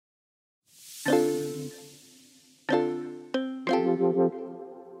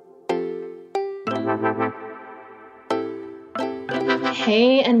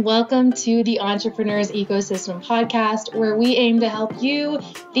Hey, and welcome to the Entrepreneur's Ecosystem podcast, where we aim to help you,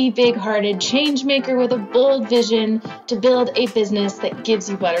 the big-hearted change maker with a bold vision, to build a business that gives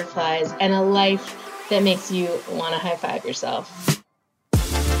you butterflies and a life that makes you want to high-five yourself.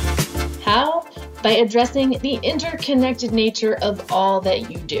 How? By addressing the interconnected nature of all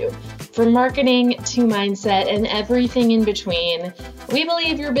that you do. From marketing to mindset and everything in between, we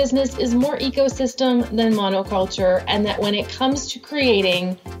believe your business is more ecosystem than monoculture, and that when it comes to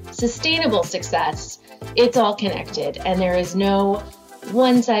creating sustainable success, it's all connected and there is no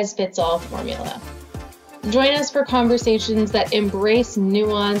one-size-fits-all formula. Join us for conversations that embrace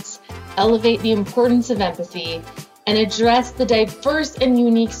nuance, elevate the importance of empathy, and address the diverse and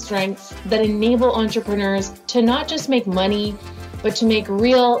unique strengths that enable entrepreneurs to not just make money, but to make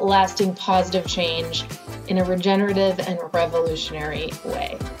real, lasting, positive change in a regenerative and revolutionary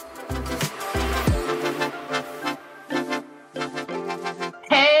way.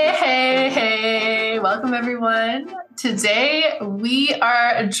 Hey. Welcome, everyone. Today, we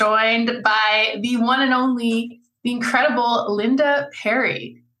are joined by the one and only, the incredible Linda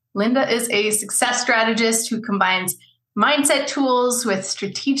Perry. Linda is a success strategist who combines mindset tools with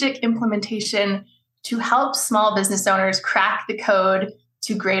strategic implementation to help small business owners crack the code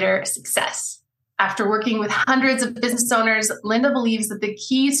to greater success. After working with hundreds of business owners, Linda believes that the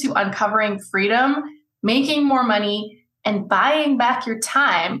key to uncovering freedom, making more money, and buying back your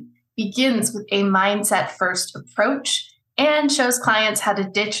time begins with a mindset-first approach and shows clients how to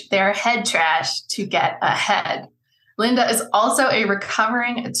ditch their head trash to get ahead. Linda is also a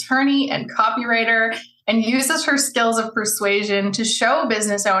recovering attorney and copywriter and uses her skills of persuasion to show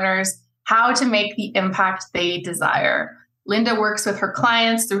business owners how to make the impact they desire. Linda works with her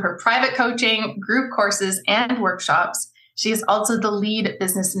clients through her private coaching, group courses, and workshops. She is also the lead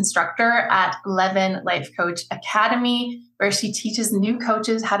business instructor at Levin Life Coach Academy, where she teaches new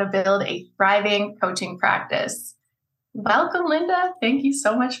coaches how to build a thriving coaching practice. Welcome, Linda. Thank you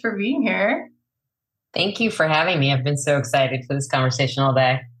so much for being here. Thank you for having me. I've been so excited for this conversation all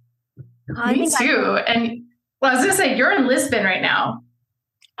day. Me too. And well, I was going to say, you're in Lisbon right now.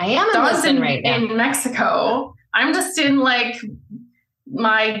 I am in Lisbon right now. In Mexico. I'm just in like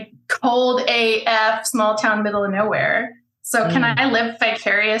my cold AF small town middle of nowhere. So can I live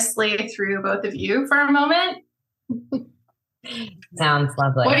vicariously through both of you for a moment? Sounds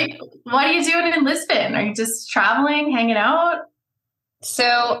lovely. What are you doing in Lisbon? Are you just traveling, hanging out?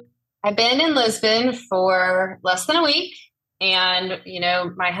 So I've been in Lisbon for less than a week. And,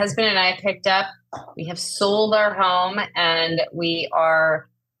 my husband and I we have sold our home and we are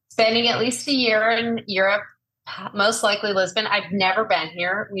spending at least a year in Europe, most likely Lisbon. I've never been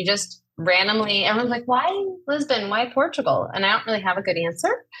here. We just randomly, everyone's like, why Lisbon? Why Portugal? And I don't really have a good answer.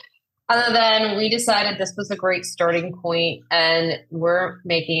 Other than we decided this was a great starting point and we're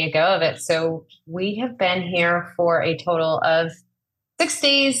making a go of it. So we have been here for a total of 6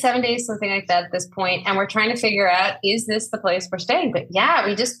 days, 7 days, something like that at this point. And we're trying to figure out, is this the place we're staying? But yeah,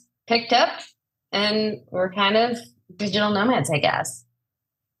 we just picked up and we're kind of digital nomads, I guess.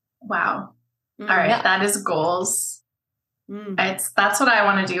 Wow. All right. Yeah. That is goals. That's what I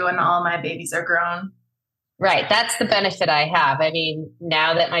want to do when all my babies are grown. Right. That's the benefit I have. I mean,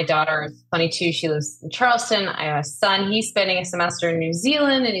 now that my daughter is 22, she lives in Charleston. I have a son. He's spending a semester in New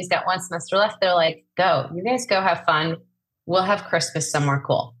Zealand and he's got one semester left. They're like, go, you guys go have fun. We'll have Christmas somewhere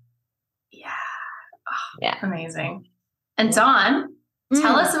cool. Yeah. Oh, yeah. Amazing. And Dawn,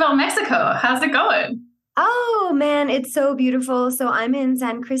 tell us about Mexico. How's it going? Oh, man, it's so beautiful. So I'm in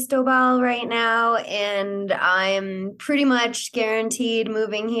San Cristobal right now, and I'm pretty much guaranteed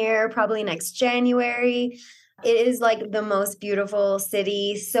moving here probably next January. It is like the most beautiful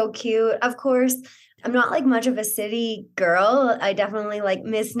city. So cute. Of course, I'm not like much of a city girl. I definitely like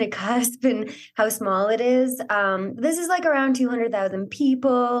miss Nicusp and how small it is. This is like around 200,000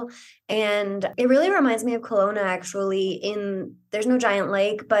 people. And it really reminds me of Kelowna, actually. There's no giant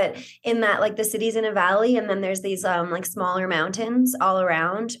lake, but in that, like, the city's in a valley, and then there's these like smaller mountains all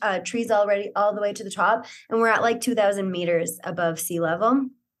around, trees already all the way to the top. And we're at like 2,000 meters above sea level.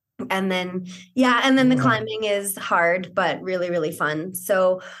 And then, the climbing is hard, but really, really fun.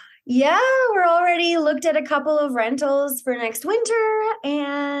 So yeah, we're already looked at a couple of rentals for next winter.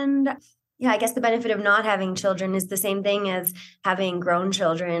 And yeah, I guess the benefit of not having children is the same thing as having grown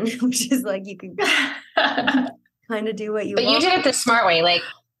children, which is like you can kind of do what you want. But you did it the smart way. Like,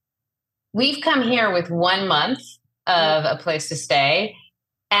 we've come here with 1 month of a place to stay.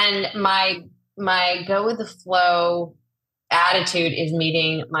 And my go with the flow attitude is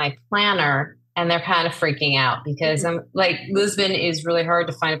meeting my planner. and they're kind of freaking out because I'm like, Lisbon is really hard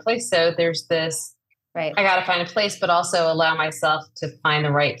to find a place. So there's this, Right. I got to find a place, but also allow myself to find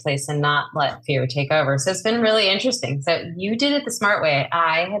the right place and not let fear take over. So it's been really interesting. So you did it the smart way.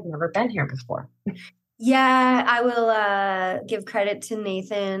 I had never been here before. Yeah, I will give credit to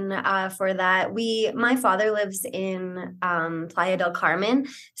Nathan for that. My father lives in Playa del Carmen,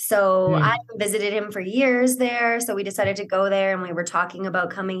 so I visited him for years there. So we decided to go there, and we were talking about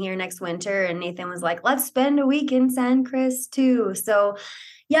coming here next winter. And Nathan was like, "Let's spend a week in San Cris too." So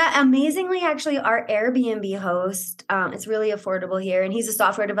yeah, amazingly, actually, our Airbnb host, it's really affordable here, and he's a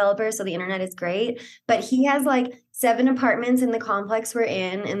software developer, so the internet is great. But he has like 7 apartments in the complex we're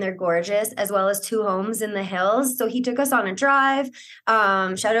in, and they're gorgeous, as well as 2 homes in the hills. So he took us on a drive.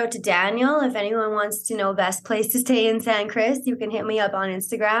 Shout out to Daniel. If anyone wants to know best place to stay in San Cris, you can hit me up on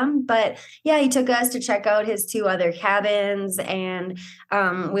Instagram. But yeah, he took us to check out his 2 other cabins, and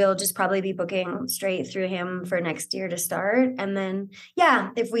we'll just probably be booking straight through him for next year to start. And then,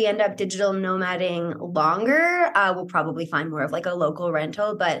 yeah, if we end up digital nomading longer, we'll probably find more of like a local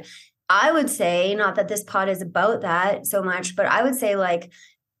rental. But I would say, not that this pod is about that so much, but I would say like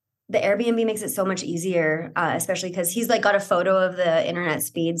the Airbnb makes it so much easier, especially because he's like got a photo of the internet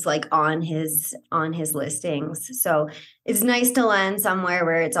speeds like on his listings. So it's nice to land somewhere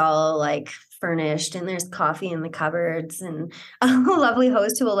where it's all like furnished and there's coffee in the cupboards and a lovely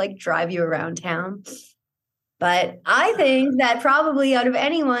host who will like drive you around town. But I think that probably out of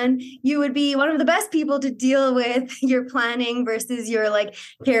anyone, you would be one of the best people to deal with your planning versus your like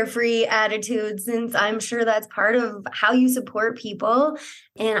carefree attitude, since I'm sure that's part of how you support people.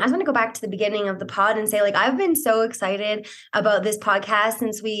 And I just want to go back to the beginning of the pod and say, like, I've been so excited about this podcast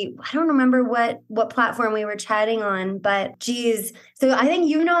since I don't remember what platform we were chatting on, but geez. So I think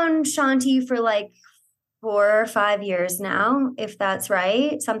you've known Shanti for like 4 or 5 years now, if that's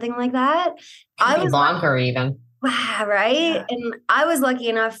right, something like that. I was longer even. Wow, right? Yeah. And I was lucky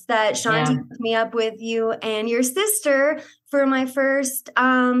enough that Shanti hooked me up with you and your sister for my first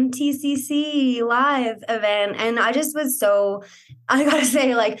TCC live event. And I just was I gotta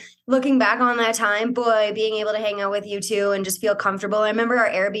say, like, looking back on that time, boy, being able to hang out with you too and just feel comfortable. I remember our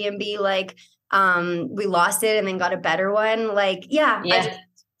Airbnb, like, we lost it and then got a better one. Like, yeah.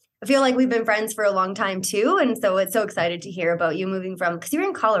 I feel like we've been friends for a long time too. And so it's so excited to hear about you moving because you're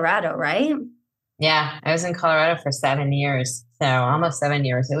in Colorado, right? Yeah, I was in Colorado for 7 years. So almost 7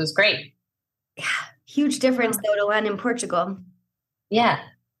 years. It was great. Yeah. Huge difference though to land in Portugal. Yeah,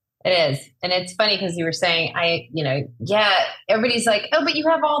 it is. And it's funny because you were saying, everybody's like, oh, but you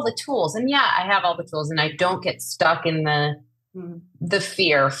have all the tools. And yeah, I have all the tools and I don't get stuck in the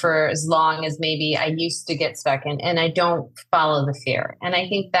fear for as long as maybe I used to get stuck in, and I don't follow the fear. And I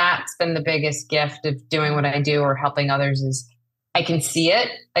think that's been the biggest gift of doing what I do or helping others is I can see it.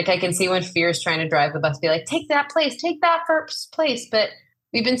 Like I can see when fear is trying to drive the bus, be like, take that first place. But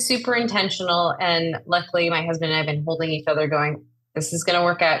we've been super intentional. And luckily my husband and I have been holding each other going, this is going to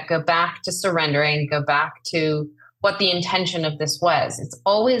work out. Go back to surrendering, go back to what the intention of this was. It's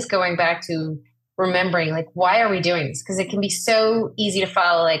always going back to remembering, like, why are we doing this? Because it can be so easy to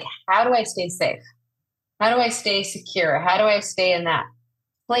follow, like, how do I stay safe? How do I stay secure? How do I stay in that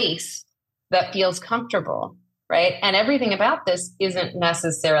place that feels comfortable, right? And everything about this isn't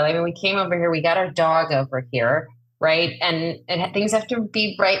necessarily, I mean, we came over here, we got our dog over here, right? And things have to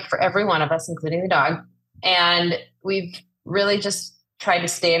be right for every one of us, including the dog. And we've really just tried to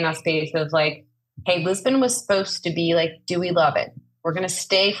stay in that space of like, hey, Lisbon was supposed to be like, do we love it? We're going to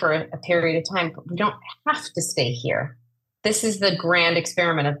stay for a period of time, but we don't have to stay here. This is the grand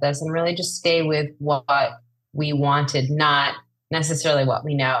experiment of this, and really just stay with what we wanted, not necessarily what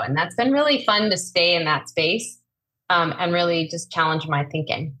we know. And that's been really fun to stay in that space and really just challenge my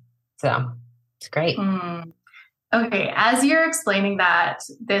thinking. So it's great. Okay. As you're explaining that,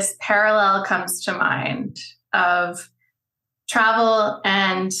 this parallel comes to mind of travel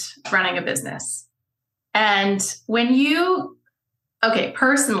and running a business. And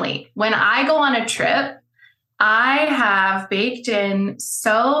personally, when I go on a trip, I have baked in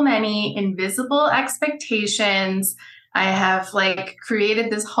so many invisible expectations. I have like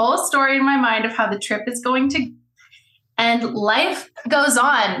created this whole story in my mind of how the trip is going to, and life goes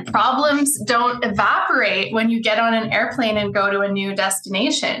on. Problems don't evaporate when you get on an airplane and go to a new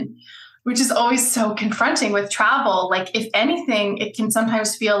destination, which is always so confronting with travel. Like, if anything, it can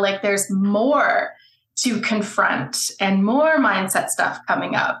sometimes feel like there's more to confront and more mindset stuff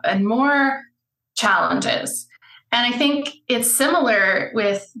coming up and more challenges. And I think it's similar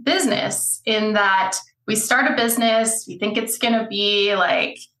with business in that we start a business, we think it's going to be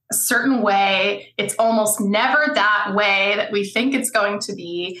like a certain way. It's almost never that way that we think it's going to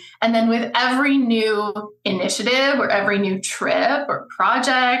be. And then with every new initiative or every new trip or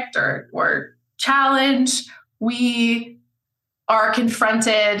project or challenge, we are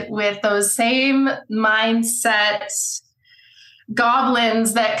confronted with those same mindset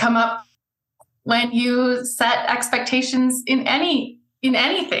goblins that come up when you set expectations in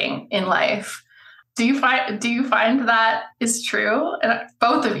anything in life. Do you find that is true? And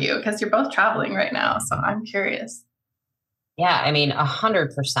both of you, because you're both traveling right now. So I'm curious. Yeah, I mean,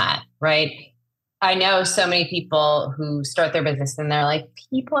 100%, right? I know so many people who start their business and they're like,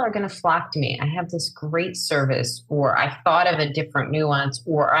 people are going to flock to me. I have this great service, or I thought of a different nuance,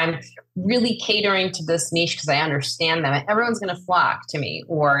 or I'm really catering to this niche because I understand them. Everyone's going to flock to me,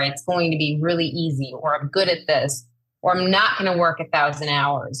 or it's going to be really easy, or I'm good at this, or I'm not going to work 1,000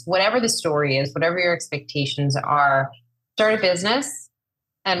 hours. Whatever the story is, whatever your expectations are, start a business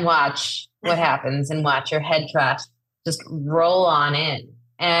and watch what happens and watch your head trash just roll on in.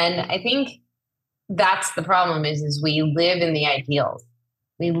 And I think that's the problem is we live in the ideals.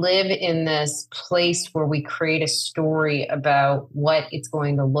 We live in this place where we create a story about what it's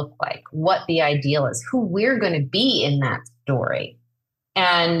going to look like, what the ideal is, who we're going to be in that story.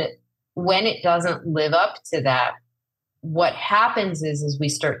 And when it doesn't live up to that, what happens is we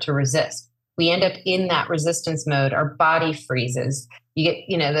start to resist. We end up in that resistance mode. Our body freezes. You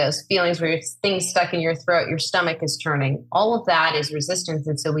get, those feelings where your things stuck in your throat, your stomach is turning. All of that is resistance.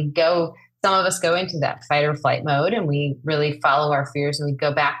 And so some of us go into that fight or flight mode and we really follow our fears and we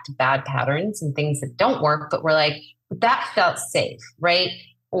go back to bad patterns and things that don't work, but we're like, that felt safe, right?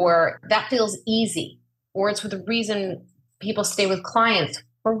 Or that feels easy. Or it's the reason people stay with clients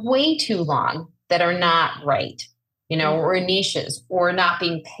for way too long that are not right, or niches or not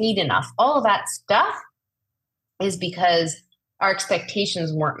being paid enough. All of that stuff is because our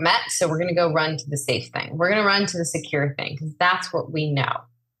expectations weren't met. So we're going to go run to the safe thing. We're going to run to the secure thing because that's what we know.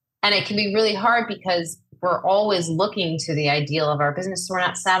 And it can be really hard because we're always looking to the ideal of our business. So we're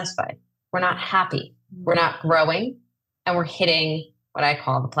not satisfied. We're not happy. We're not growing. And we're hitting what I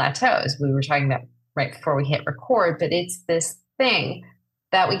call the plateaus. We were talking about right before we hit record, but it's this thing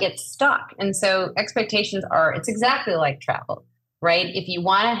that we get stuck. And so expectations it's exactly like travel, right? If you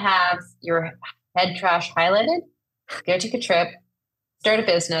want to have your head trash highlighted, go take a trip, start a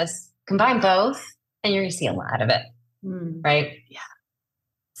business, combine both, and you're going to see a lot of it, right? Yeah.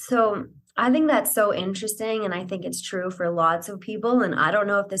 So I think that's so interesting. And I think it's true for lots of people. And I don't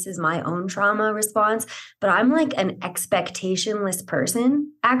know if this is my own trauma response, but I'm like an expectationless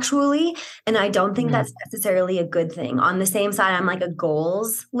person, actually. And I don't think that's necessarily a good thing. On the same side, I'm like a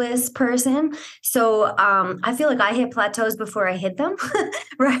goals-less person. So I feel like I hit plateaus before I hit them,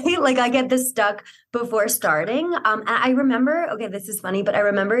 right? Like I get this stuck before starting. And I remember, okay, this is funny, but I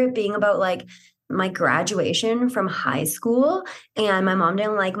remember it being about like my graduation from high school, and my mom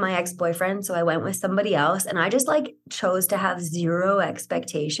didn't like my ex-boyfriend, so I went with somebody else, and I just like chose to have zero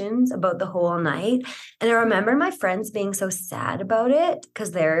expectations about the whole night. And I remember my friends being so sad about it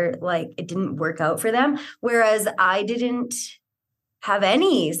because they're like, it didn't work out for them, whereas I didn't have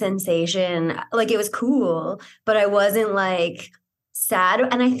any sensation. Like it was cool, but I wasn't like sad.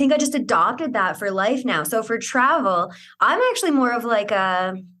 And I think I just adopted that for life now. So for travel, I'm actually more of like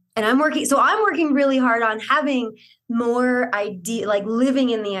I'm working really hard on having more like living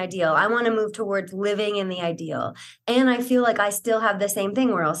in the ideal. I want to move towards living in the ideal. And I feel like I still have the same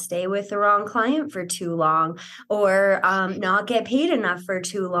thing where I'll stay with the wrong client for too long or not get paid enough for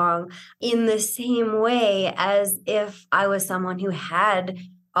too long, in the same way as if I was someone who had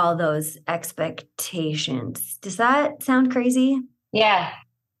all those expectations. Does that sound crazy? Yeah.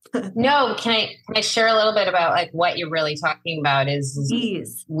 No, can I share a little bit about like what you're really talking about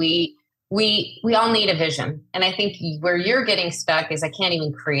is we all need a vision. And I think where you're getting stuck is I can't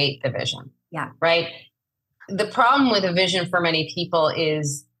even create the vision. Yeah. Right. The problem with a vision for many people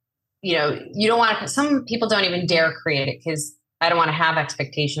is, you don't want to, some people don't even dare create it because I don't want to have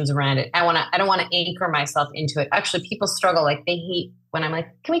expectations around it. I don't want to anchor myself into it. Actually, people struggle. Like they hate when I'm like,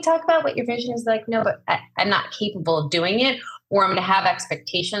 can we talk about what your vision is? Like, no, but I'm not capable of doing it, or I'm going to have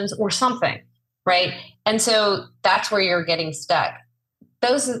expectations or something. Right. And so that's where you're getting stuck.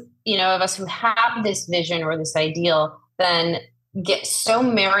 Those, of us who have this vision or this ideal then get so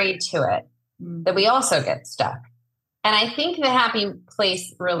married to it that we also get stuck. And I think the happy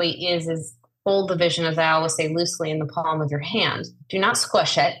place really is hold the vision, as I always say, loosely in the palm of your hand. Do not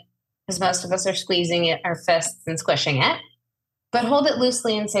squish it, because most of us are squeezing it, our fists and squishing it, but hold it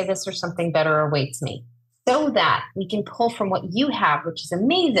loosely and say, this or something better awaits me, so that we can pull from what you have, which is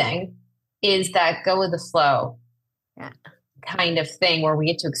amazing, is that go with the flow. Yeah. kind of thing where we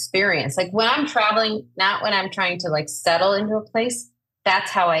get to experience. Like when I'm traveling, not when I'm trying to like settle into a place,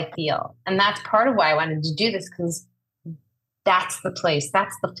 that's how I feel. And that's part of why I wanted to do this, because that's the place,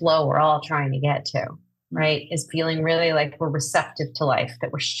 that's the flow we're all trying to get to, right? Is feeling really like we're receptive to life,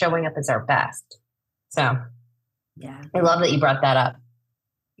 that we're showing up as our best. So yeah, I love that you brought that up.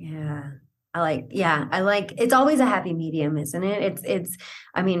 yeah. I like, it's always a happy medium, isn't it?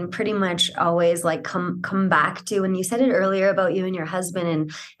 I mean, pretty much always like come back to, and you said it earlier about you and your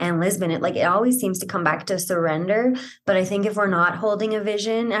husband and Lisbon, it always seems to come back to surrender. But I think if we're not holding a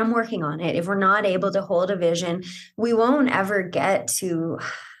vision, and I'm working on it, if we're not able to hold a vision, we won't ever get to,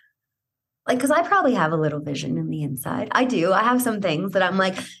 like, because I probably have a little vision in the inside. I do. I have some things that I'm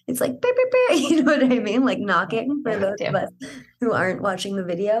like, it's like, beep, beep, beep, you know what I mean? Like knocking for those of us who aren't watching the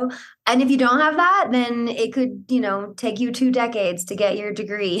video. And if you don't have that, then it could, take you 2 decades to get your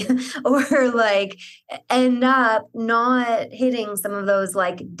degree or like end up not hitting some of those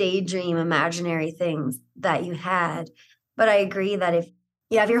like daydream imaginary things that you had. But I agree that if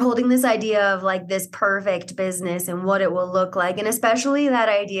you're holding this idea of like this perfect business and what it will look like, and especially that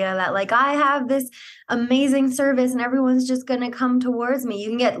idea that like I have this amazing service and everyone's just going to come towards me, you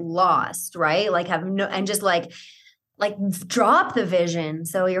can get lost, right? Like and just like drop the vision.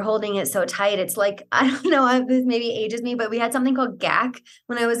 So you're holding it so tight. It's like, I don't know, this maybe ages me, but we had something called GAC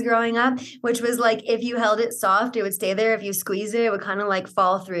when I was growing up, which was like, if you held it soft, it would stay there. If you squeeze it, it would kind of like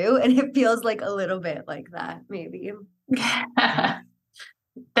fall through. And it feels like a little bit like that, maybe.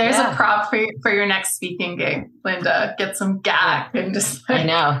 There's a prop for your next speaking gig, Linda. Get some GAC and just I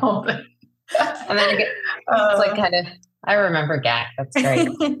know. hold it. And then it's like kind of, I remember GAC. That's great.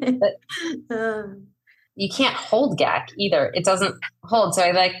 But you can't hold GAC either. It doesn't hold. So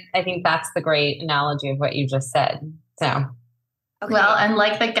I think that's the great analogy of what you just said. So. Okay. Well, and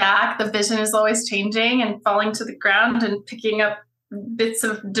like the GAC, the vision is always changing and falling to the ground and picking up bits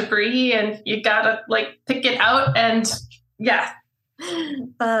of debris, and you gotta like pick it out and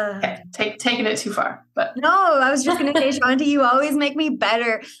taking it too far. But no, I was just going to say, Shanti, you always make me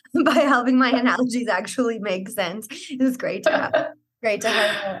better by helping my analogies actually make sense. It was great to have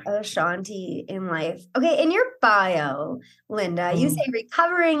a Shanti in life. Okay, in your bio, Linda, you say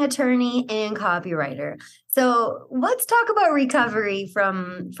recovering attorney and copywriter. So let's talk about recovery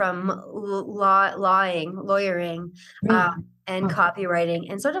from lawyering, and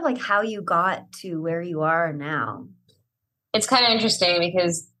copywriting, and sort of like how you got to where you are now. It's kind of interesting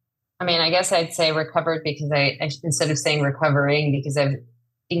because, I mean, I guess I'd say recovered because I instead of saying recovering, because I've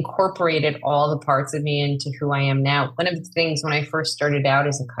incorporated all the parts of me into who I am now. One of the things when I first started out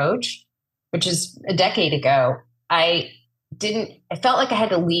as a coach, which is a decade ago, I felt like I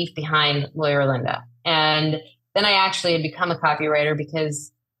had to leave behind Lawyer Linda. And then I actually had become a copywriter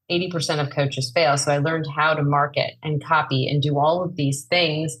because 80% of coaches fail. So I learned how to market and copy and do all of these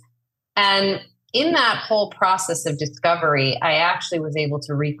things. And in that whole process of discovery, I actually was able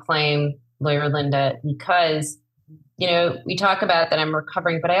to reclaim Lawyer Linda because, we talk about that I'm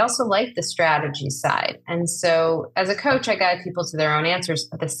recovering, but I also like the strategy side. And so as a coach, I guide people to their own answers.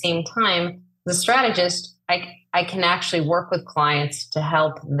 At the same time, as a strategist, I can actually work with clients to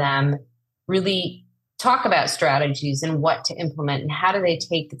help them really talk about strategies and what to implement and how do they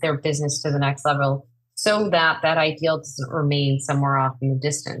take their business to the next level, so that ideal doesn't remain somewhere off in the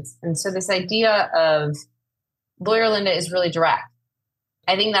distance. And so this idea of Lawyer Linda is really direct.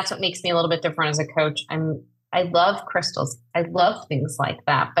 I think that's what makes me a little bit different as a coach. I love crystals. I love things like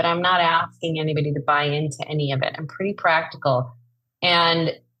that, but I'm not asking anybody to buy into any of it. I'm pretty practical.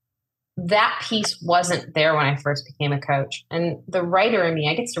 And that piece wasn't there when I first became a coach. And the writer in me,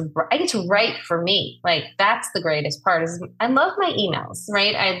 I get to write for me. Like that's the greatest part is I love my emails,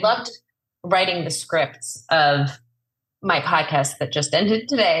 right? I loved writing the scripts of my podcast that just ended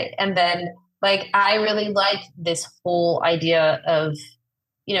today. And then I really like this whole idea of,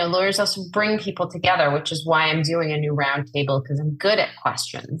 lawyers also bring people together, which is why I'm doing a new roundtable, because I'm good at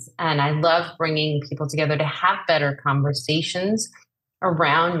questions. And I love bringing people together to have better conversations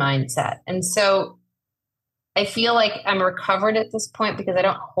around mindset. And so I feel like I'm recovered at this point because I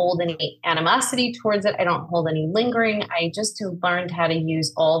don't hold any animosity towards it. I don't hold any lingering. I just have learned how to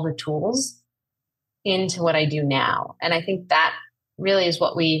use all the tools into what I do now. And I think that really is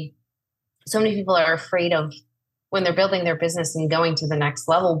what so many people are afraid of when they're building their business and going to the next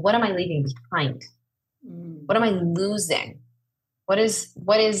level. What am I leaving behind? What am I losing? What is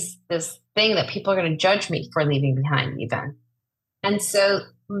this thing that people are going to judge me for leaving behind even? And so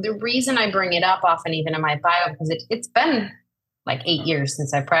the reason I bring it up often, even in my bio, because it's been like 8 years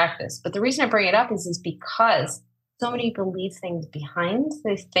since I practiced, but the reason I bring it up is because so many people leave things behind.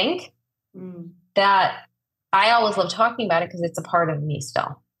 They think that I always love talking about it because it's a part of me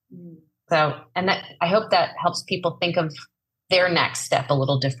still. So, and that, I hope that helps people think of their next step a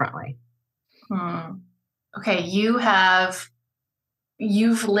little differently. Okay.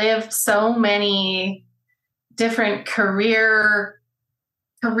 You've lived so many different careers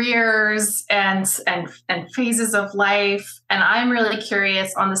and phases of life. And I'm really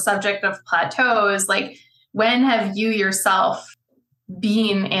curious on the subject of plateaus. Like, when have you yourself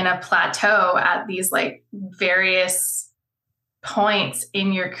been in a plateau at these like various points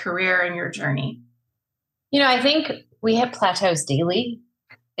in your career and your journey? I think we hit plateaus daily.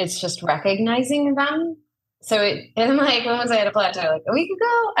 It's just recognizing them. So I'm like, when was I at a plateau? Like a week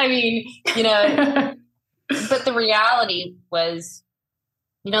ago? I mean, but the reality was,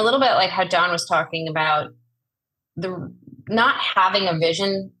 a little bit like how Dawn was talking about, the not having a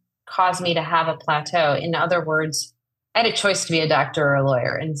vision caused me to have a plateau. In other words, I had a choice to be a doctor or a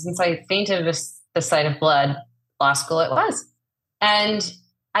lawyer. And since I fainted at the sight of blood, law school it was. And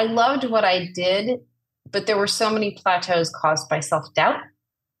I loved what I did, but there were so many plateaus caused by self-doubt,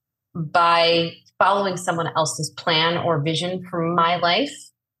 by following someone else's plan or vision for my life,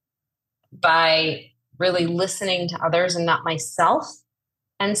 by really listening to others and not myself.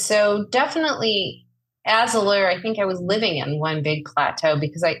 And so definitely as a lawyer, I think I was living in one big plateau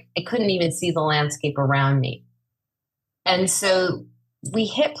because I couldn't even see the landscape around me. And so we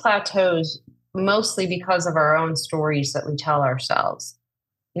hit plateaus mostly because of our own stories that we tell ourselves.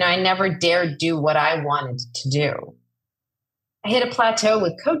 I never dared do what I wanted to do. I hit a plateau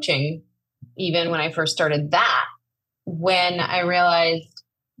with coaching, even when I first started that, when I realized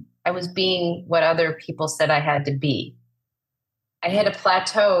I was being what other people said I had to be. I hit a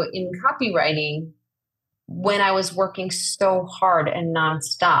plateau in copywriting when I was working so hard and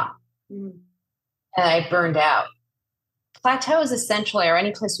nonstop, and I burned out. Plateau is essentially, or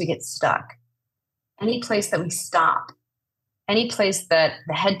any place we get stuck, any place that we stop, any place that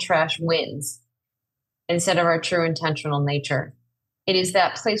the head trash wins instead of our true intentional nature. It is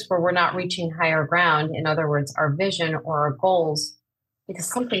that place where we're not reaching higher ground, in other words, our vision or our goals, because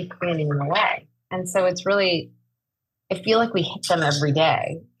something's standing in the way. And so it's really, I feel like we hit them every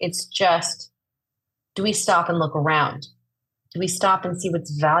day. It's just, do we stop and look around? Do we stop and see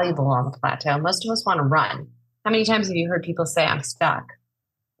what's valuable on the plateau? Most of us want to run. How many times have you heard people say, I'm stuck?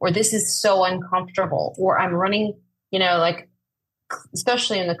 Or this is so uncomfortable? Or I'm running, like,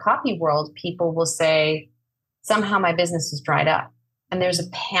 especially in the copy world, people will say, somehow my business is dried up. And there's a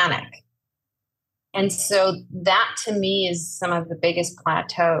panic. And so that to me is some of the biggest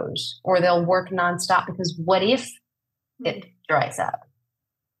plateaus. Or they'll work nonstop because what if it dries up?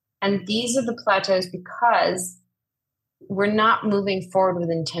 And these are the plateaus because we're not moving forward with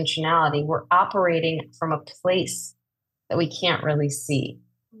intentionality. We're operating from a place that we can't really see.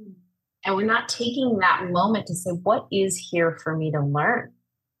 And we're not taking that moment to say, what is here for me to learn?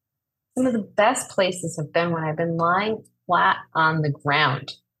 Some of the best places have been when I've been lying flat on the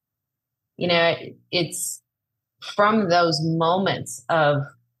ground. It's from those moments of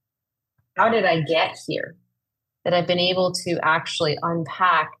how did I get here that I've been able to actually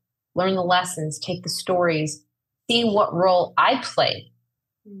unpack, learn the lessons, take the stories, see what role I played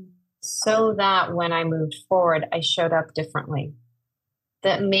so that when I moved forward, I showed up differently.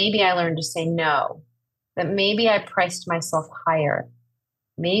 That maybe I learned to say no, that maybe I priced myself higher.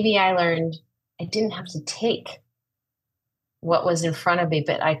 Maybe I learned I didn't have to take what was in front of me,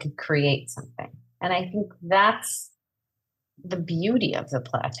 but I could create something. And I think that's the beauty of the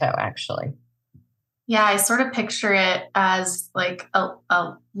plateau, actually. Yeah, I sort of picture it as like a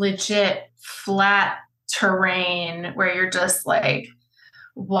legit flat terrain where you're just like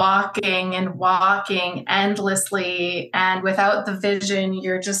walking and walking endlessly, and without the vision,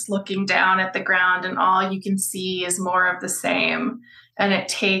 you're just looking down at the ground and all you can see is more of the same. And it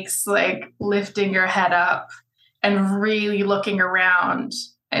takes like lifting your head up and really looking around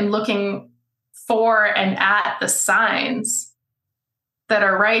and looking for and at the signs that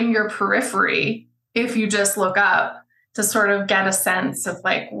are right in your periphery if you just look up to sort of get a sense of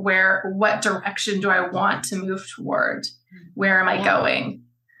like what direction do I want to move toward? Where am I going?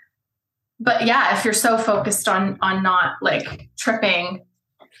 But yeah, if you're so focused on not like tripping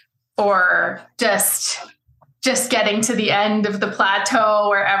or just getting to the end of the plateau,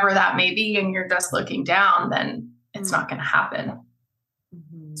 wherever that may be, and you're just looking down, then it's not going to happen.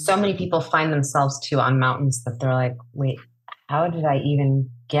 So many people find themselves too on mountains that they're like, wait, how did I even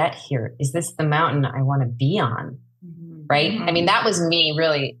get here? Is this the mountain I want to be on? Right? I mean, that was me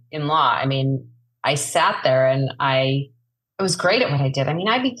really in law. I mean, I sat there and I was great at what I did. I mean,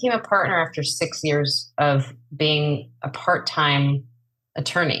 I became a partner after 6 years of being a part-time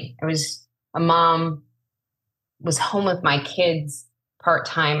attorney. I was a mom was home with my kids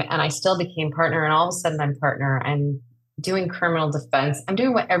part-time, and I still became partner, and all of a sudden I'm partner. I'm doing criminal defense. I'm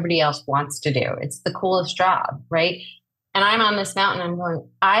doing what everybody else wants to do. It's the coolest job, right? And I'm on this mountain. I'm going,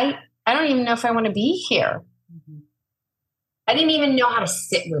 I don't even know if I want to be here. I didn't even know how to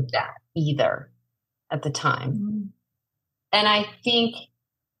sit with that either at the time. And I think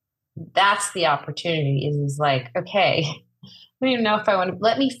that's the opportunity is like, okay, I don't even know if I want to,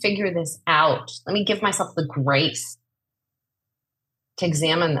 let me figure this out. Let me give myself the grace to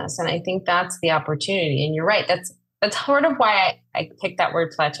examine this. And I think that's the opportunity. And you're right. That's part of why I picked that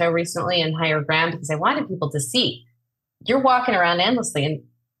word plateau recently and higher ground, because I wanted people to see you're walking around endlessly and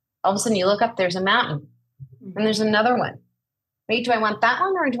all of a sudden you look up, there's a mountain and there's another one. Wait, do I want that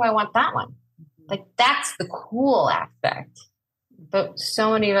one or do I want that one? Like that's the cool aspect. But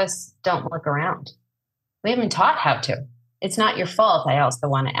so many of us don't look around. We haven't been taught how to. It's not your fault. I also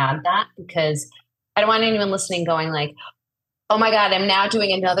want to add that because I don't want anyone listening going like, oh my God, I'm now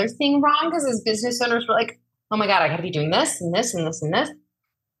doing another thing wrong. Because as business owners, we're like, oh my God, I got to be doing this and this and this and this.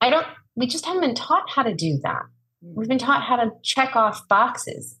 We just haven't been taught how to do that. We've been taught how to check off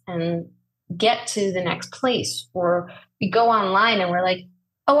boxes and get to the next place. Or we go online and we're like,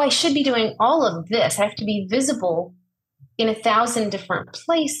 oh, I should be doing all of this. I have to be visible in 1,000 different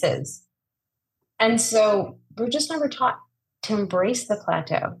places. And so we're just never taught to embrace the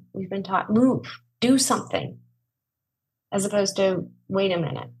plateau. We've been taught, move, do something, as opposed to wait a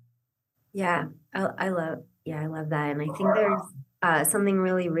minute. Yeah, I love that. And I think there's something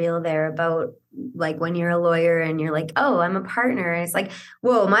really real there about like when you're a lawyer and you're like, oh, I'm a partner. And it's like,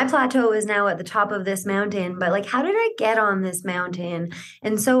 whoa, my plateau is now at the top of this mountain, but like, how did I get on this mountain?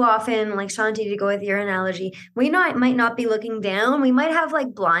 And so often, like Shanti, to go with your analogy, might not be looking down. We might have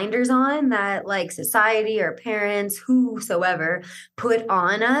like blinders on that like society or parents, whosoever put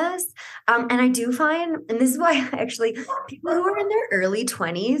on us. And I do find, and this is why actually people who are in their early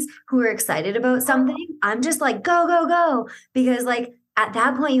 20s who are excited about something, I'm just like, go, go, go. Because like, at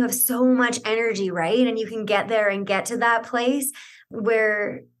that point, you have so much energy, right? And you can get there and get to that place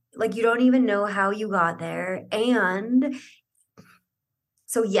where like you don't even know how you got there. And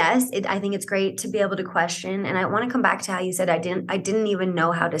so yes, I think it's great to be able to question. And I want to come back to how you said I didn't even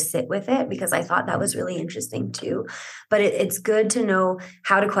know how to sit with it, because I thought that was really interesting too. But it's good to know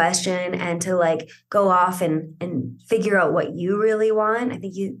how to question and to like go off and figure out what you really want. I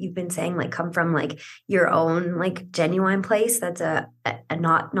think you've been saying like come from like your own like genuine place. That's a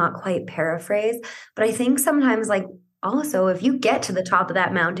not quite paraphrase, but I think sometimes like also if you get to the top of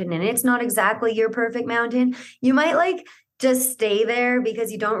that mountain and it's not exactly your perfect mountain, you might like just stay there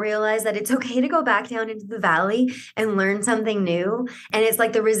because you don't realize that it's okay to go back down into the valley and learn something new. And it's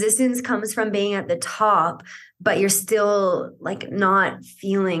like the resistance comes from being at the top, but you're still like not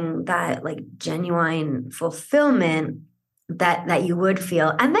feeling that like genuine fulfillment that you would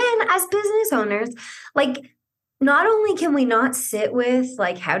feel. And then as business owners, like not only can we not sit with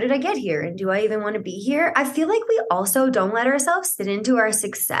like, how did I get here? And do I even want to be here? I feel like we also don't let ourselves sit into our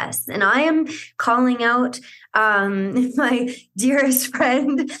success. And I am calling out my dearest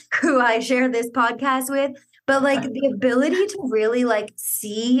friend who I share this podcast with, but like the ability to really like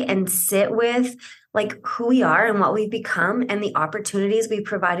see and sit with like who we are and what we've become and the opportunities we've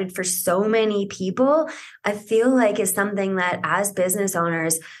provided for so many people, I feel like is something that as business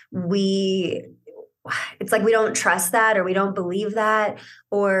owners, it's like we don't trust that, or we don't believe that,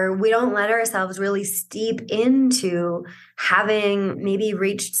 or we don't let ourselves really steep into having maybe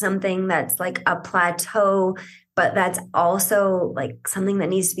reached something that's like a plateau, but that's also like something that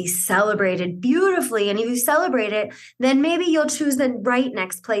needs to be celebrated beautifully. And if you celebrate it, then maybe you'll choose the right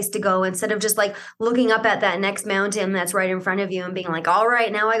next place to go instead of just like looking up at that next mountain that's right in front of you and being like, all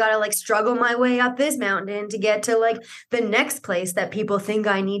right, now I got to like struggle my way up this mountain to get to like the next place that people think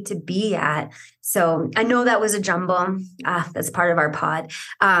I need to be at. So I know that was a jumble. That's part of our pod.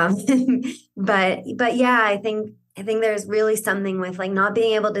 But yeah, I think there's really something with like not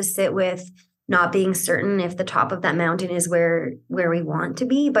being able to sit with not being certain if the top of that mountain is where we want to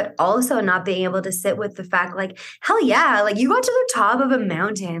be, but also not being able to sit with the fact like, hell yeah, like you got to the top of a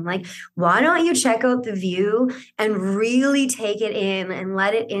mountain. Like, why don't you check out the view and really take it in and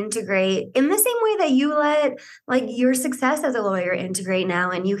let it integrate in the same way that you let like your success as a lawyer integrate now,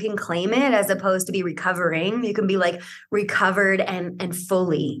 and you can claim it as opposed to be recovering. You can be like recovered and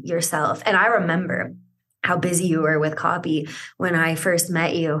fully yourself. And I remember how busy you were with copy when I first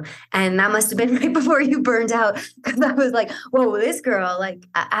met you. And that must have been right before you burned out. Because I was like, whoa, this girl, like,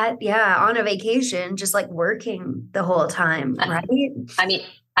 on a vacation, just like working the whole time, right? I mean,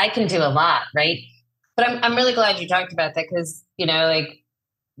 I can do a lot, right? But I'm really glad you talked about that because, you know, like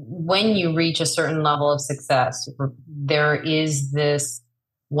when you reach a certain level of success, there is this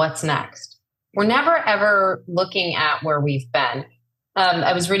what's next. We're never ever looking at where we've been.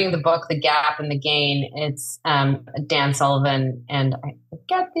 I was reading the book, The Gap and the Gain. It's Dan Sullivan, and I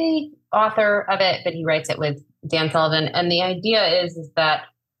forget the author of it, but he writes it with Dan Sullivan. And the idea is that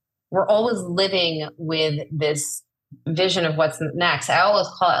we're always living with this vision of what's next. I always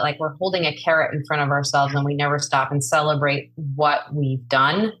call it like we're holding a carrot in front of ourselves and we never stop and celebrate what we've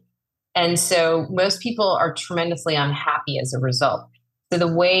done. And so most people are tremendously unhappy as a result. So the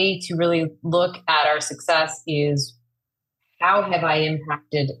way to really look at our success is, how have I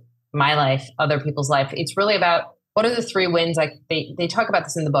impacted my life, other people's life? It's really about, what are the 3 wins? They talk about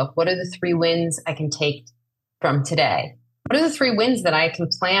this in the book. What are the 3 wins I can take from today? What are the 3 wins that I can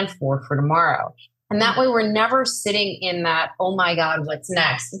plan for tomorrow? And that way we're never sitting in that, oh my God, what's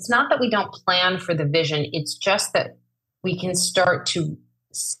next? It's not that we don't plan for the vision. It's just that we can start to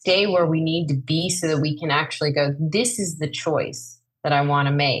stay where we need to be so that we can actually go, this is the choice that I want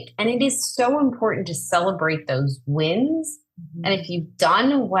to make. And it is so important to celebrate those wins. Mm-hmm. And if you've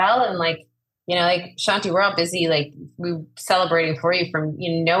done well, and like Shanti, we're all busy, like we're celebrating for you from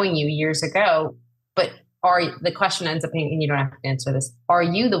knowing you years ago, but the question ends up being, and you don't have to answer this, are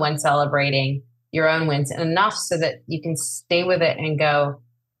you the one celebrating your own wins and enough so that you can stay with it and go,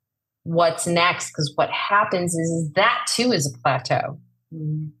 what's next? Because what happens is that too is a plateau,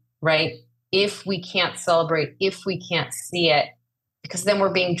 right? If we can't celebrate, if we can't see it, because then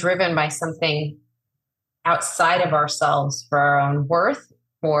we're being driven by something outside of ourselves for our own worth,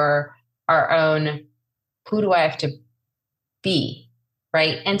 for our own, who do I have to be?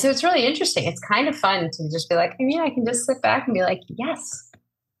 Right. And so it's really interesting. It's kind of fun to just be like, I can just sit back and be like, yes,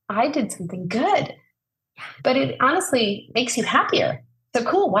 I did something good. But it honestly makes you happier. So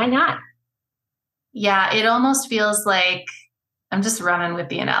cool. Why not? Yeah, it almost feels like, I'm just running with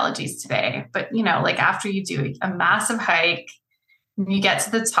the analogies today, but like after you do a massive hike, you get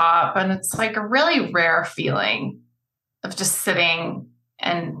to the top, and it's like a really rare feeling of just sitting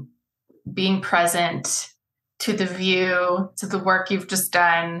and being present to the view, to the work you've just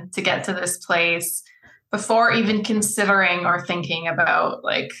done to get to this place, before even considering or thinking about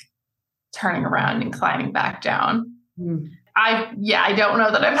like turning around and climbing back down. I don't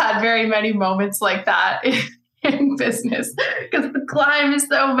know that I've had very many moments like that in business, because the climb is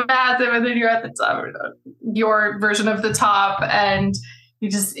so massive and then you're at the top, your version of the top, and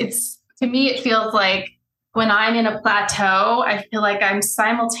to me it feels like when I'm in a plateau, I feel like I'm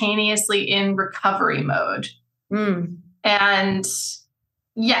simultaneously in recovery mode. And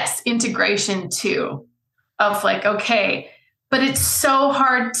yes, integration too, of like, okay, but it's so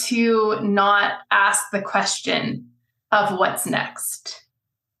hard to not ask the question of what's next.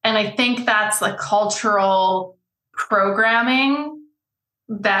 And I think that's the cultural programming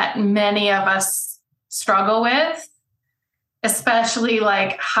that many of us struggle with, especially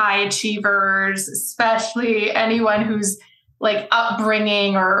like high achievers, especially anyone who's like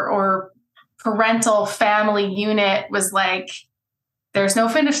upbringing or parental family unit was like, there's no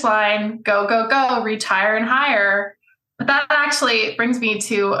finish line, go, go, go, reach higher and higher. But that actually brings me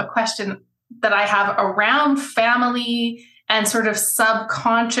to a question that I have around family and sort of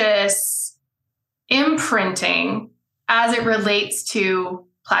subconscious imprinting as it relates to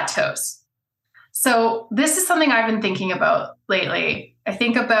plateaus. So this is something I've been thinking about lately. I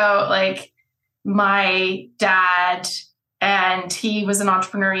think about like my dad, and he was an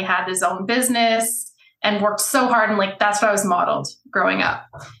entrepreneur. He had his own business and worked so hard. And like, that's what I was modeled growing up.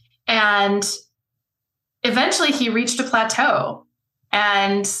 And eventually he reached a plateau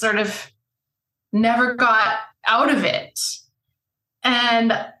and sort of never got out of it.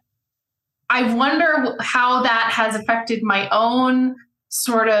 And I wonder how that has affected my own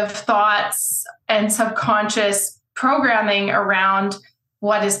sort of thoughts and subconscious programming around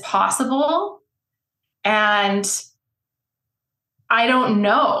what is possible. And I don't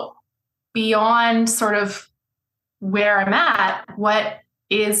know, beyond sort of where I'm at, what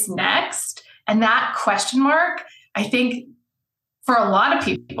is next? And that question mark, I think for a lot of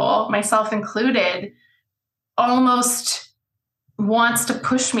people, myself included, almost wants to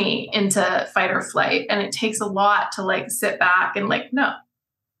push me into fight or flight. And it takes a lot to like sit back and like, no,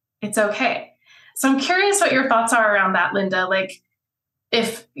 it's okay. So I'm curious what your thoughts are around that, Linda. Like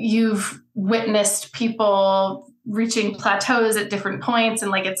if you've witnessed people reaching plateaus at different points, and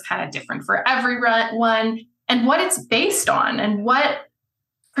like it's kind of different for everyone, and what it's based on and what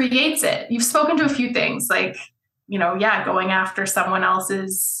creates it. You've spoken to a few things like, going after someone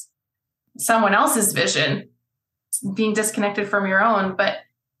else's vision, being disconnected from your own, but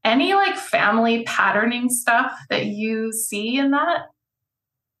any like family patterning stuff that you see in that?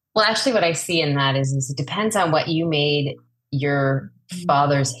 Well, actually, what I see in that is it depends on what you made your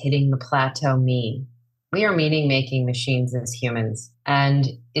father's hitting the plateau mean. We are meaning making machines as humans. And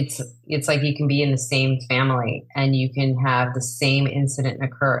it's like you can be in the same family and you can have the same incident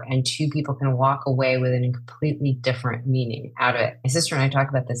occur and two people can walk away with a completely different meaning out of it. My sister and I talk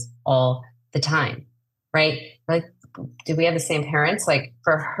about this all the time, right? Like, did we have the same parents? Like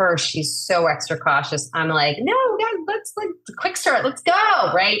for her, she's so extra cautious. I'm like, no, God, let's like quick start. Let's go.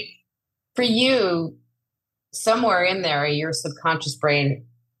 Right. For you, somewhere in there, your subconscious brain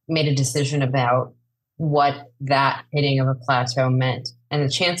made a decision about what that hitting of a plateau meant. And the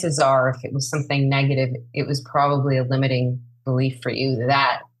chances are, if it was something negative, it was probably a limiting belief for you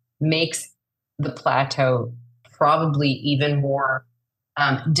that makes the plateau probably even more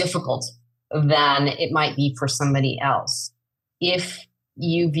difficult than it might be for somebody else. If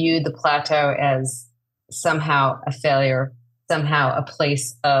you view the plateau as somehow a failure, somehow a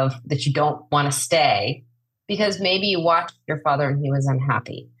place of that you don't want to stay, because maybe you watched your father and he was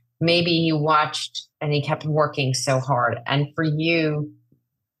unhappy. Maybe you watched and he kept working so hard. And for you,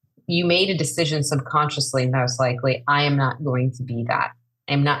 you made a decision subconsciously, most likely, I am not going to be that.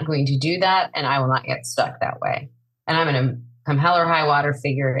 I'm not going to do that. And I will not get stuck that way. And I'm going to come hell or high water,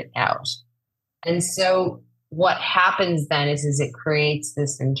 figure it out. And so what happens then is it creates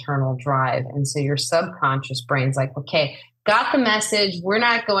this internal drive. And so your subconscious brain's like, okay, got the message. We're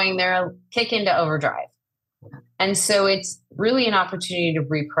not going there. Kick into overdrive. And so it's really an opportunity to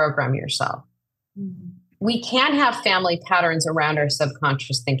reprogram yourself. Mm-hmm. We can have family patterns around our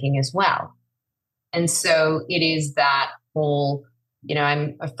subconscious thinking as well. And so it is that whole,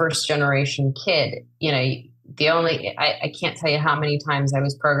 I'm a first generation kid, I can't tell you how many times I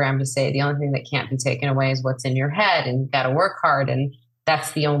was programmed to say the only thing that can't be taken away is what's in your head, and you've got to work hard, and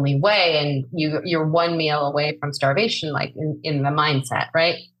that's the only way. And you're one meal away from starvation, like in the mindset,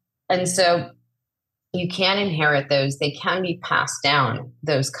 right? And so you can inherit those. They can be passed down,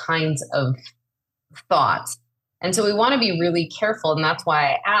 those kinds of thoughts. And so we want to be really careful. And that's why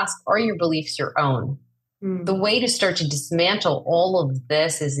I ask, are your beliefs your own? Mm. The way to start to dismantle all of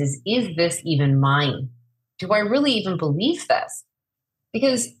this is this even mine? Do I really even believe this?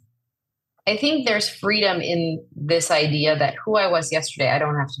 Because I think there's freedom in this idea that who I was yesterday, I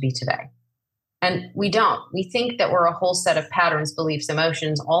don't have to be today. And we don't. We think that we're a whole set of patterns, beliefs,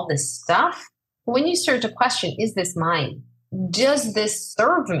 emotions, all this stuff. But when you start to question, is this mine? Does this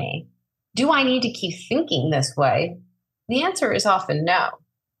serve me? Do I need to keep thinking this way? The answer is often no.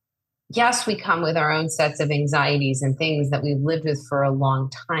 Yes, we come with our own sets of anxieties and things that we've lived with for a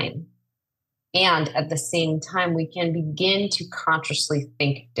long time. And at the same time, we can begin to consciously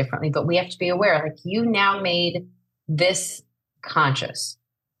think differently, but we have to be aware, like you now made this conscious.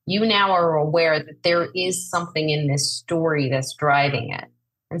 You now are aware that there is something in this story that's driving it.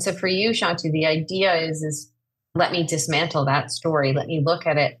 And so for you, Shantu, the idea is let me dismantle that story. Let me look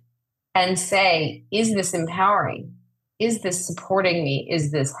at it and say, is this empowering? Is this supporting me?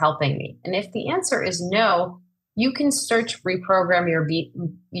 Is this helping me? And if the answer is no, you can start to reprogram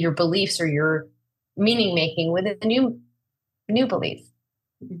your beliefs or your meaning making with a new belief.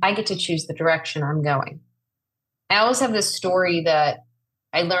 I get to choose the direction I'm going. I always have this story that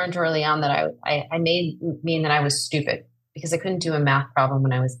I learned early on that I made mean that I was stupid because I couldn't do a math problem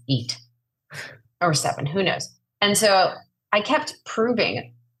when I was 8 or 7, who knows? And so I kept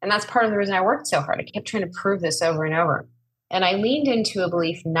proving, and that's part of the reason I worked so hard. I kept trying to prove this over and over. And I leaned into a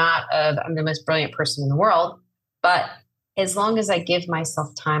belief not of I'm the most brilliant person in the world, but as long as I give myself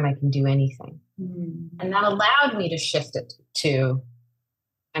time, I can do anything. Mm-hmm. And that allowed me to shift it to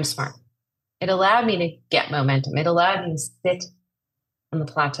I'm smart. It allowed me to get momentum. It allowed me to sit on the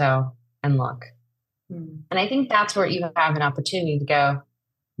plateau and look. Mm-hmm. And I think that's where you have an opportunity to go,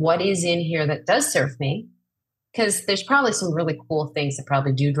 what is in here that does serve me? Because there's probably some really cool things that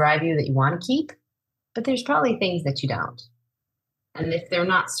probably do drive you that you want to keep, but there's probably things that you don't. And if they're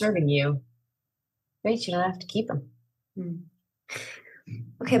not serving you, great, you don't have to keep them.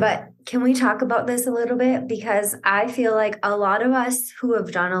 Okay, but can we talk about this a little bit? Because I feel like a lot of us who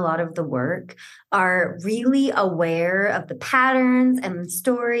have done a lot of the work are really aware of the patterns and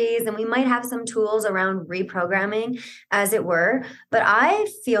stories, and we might have some tools around reprogramming, as it were. But I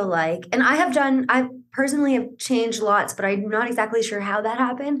feel like, and I personally have changed lots, but I'm not exactly sure how that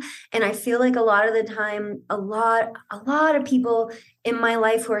happened. And I feel like a lot of the time, a lot of people in my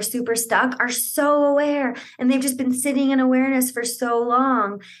life who are super stuck are so aware, and they've just been sitting in awareness for so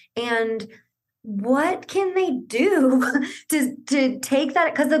long. And what can they do to take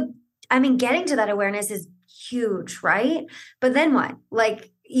that? Because getting to that awareness is huge, right? But then what?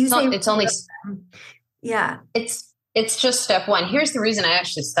 Like you say, it's only, yeah, it's It's just step one. Here's the reason I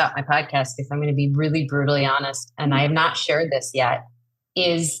actually stopped my podcast, if I'm going to be really brutally honest, and I have not shared this yet,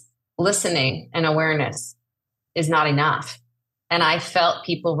 is listening and awareness is not enough. And I felt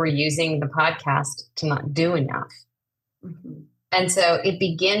people were using the podcast to not do enough. Mm-hmm. And so it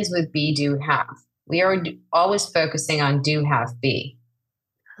begins with be, do, have. We are always focusing on do, have, be.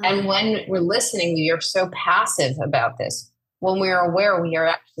 And when we're listening, we are so passive about this. When we are aware, we are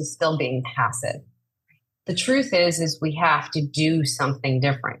actually still being passive. The truth is we have to do something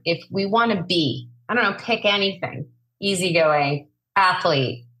different. If we want to be, I don't know, pick anything, easygoing,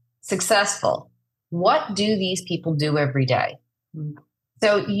 athlete, successful, what do these people do every day?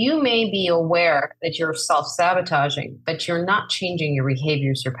 So you may be aware that you're self-sabotaging, but you're not changing your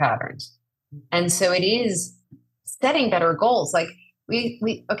behaviors or patterns. And so it is setting better goals. Like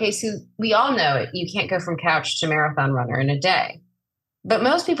so we all know it. You can't go from couch to marathon runner in a day. But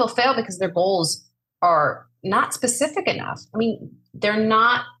most people fail because their goals are not specific enough. I mean, they're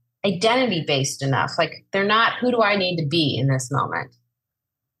not identity based enough. Like they're not, who do I need to be in this moment?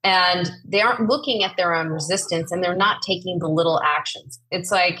 And they aren't looking at their own resistance, and they're not taking the little actions.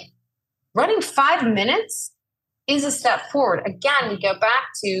 It's like running 5 minutes is a step forward. Again, we go back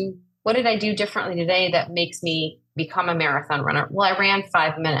to, what did I do differently today that makes me become a marathon runner? Well, I ran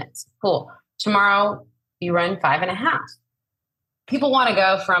 5 minutes. Cool. Tomorrow you run 5.5. People want to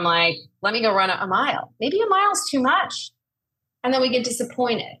go from like, let me go run a mile. Maybe a mile is too much. And then we get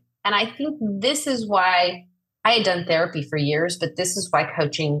disappointed. And I think this is why I had done therapy for years, but this is why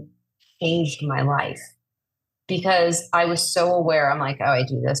coaching changed my life, because I was so aware. I'm like, oh, I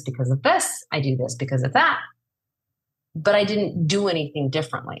do this because of this. I do this because of that. But I didn't do anything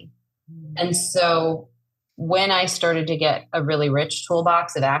differently. And so when I started to get a really rich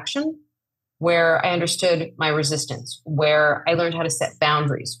toolbox of action, where I understood my resistance, where I learned how to set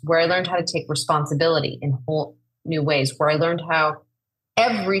boundaries, where I learned how to take responsibility in whole new ways, where I learned how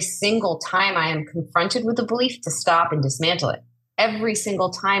every single time I am confronted with a belief to stop and dismantle it. Every single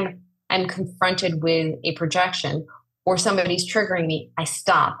time I'm confronted with a projection or somebody's triggering me, I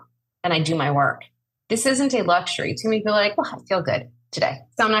stop and I do my work. This isn't a luxury. Too many people are like, well, I feel good today,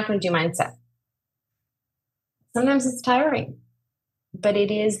 so I'm not going to do mindset. Sometimes it's tiring, but it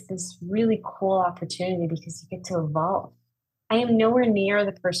is this really cool opportunity because you get to evolve. I am nowhere near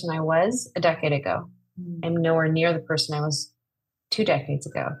the person I was a decade ago. I'm nowhere near the person I was 2 decades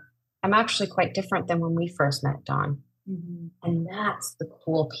ago. I'm actually quite different than when we first met, Dawn. Mm-hmm. And that's the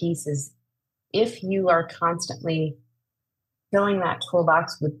cool piece, is if you are constantly filling that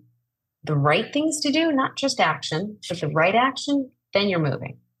toolbox with the right things to do, not just action, but the right action, then you're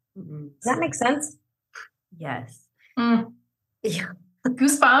moving. Mm-hmm. Does that make sense? Yes. Yeah.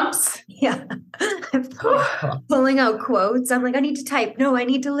 Goosebumps. Yeah. Pulling out quotes. I'm like, I need to type. No, I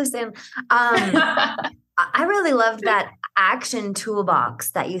need to listen. I really loved that action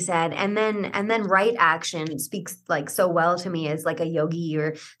toolbox that you said, and then right action speaks like so well to me as like a yogi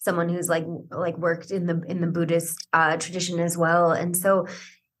or someone who's like worked in the Buddhist tradition as well. And so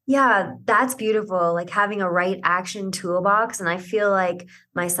yeah, that's beautiful. Like having a right action toolbox. And I feel like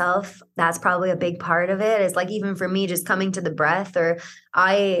myself, that's probably a big part of it. Is like, even for me, just coming to the breath, or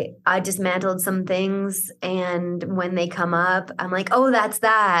I dismantled some things. And when they come up, I'm like, oh, that's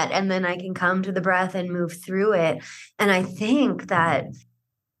that. And then I can come to the breath and move through it. And I think that,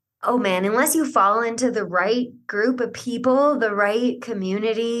 oh man, unless you fall into the right group of people, the right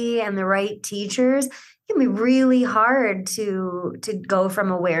community, and the right teachers, it can be really hard to go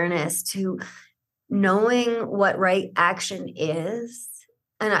from awareness to knowing what right action is.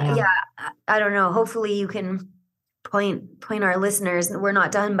 And I don't know, hopefully you can point our listeners, we're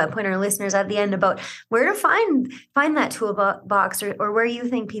not done, but point our listeners at the end about where to find that toolbox, or where you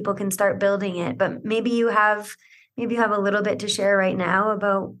think people can start building it. But maybe you have a little bit to share right now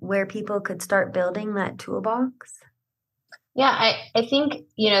about where people could start building that toolbox. Yeah, I think,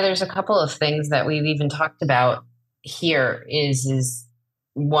 there's a couple of things that we've even talked about here is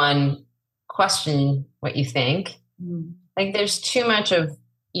one, question what you think. Mm. Like there's too much of,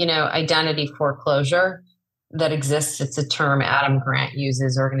 identity foreclosure that exists. It's a term Adam Grant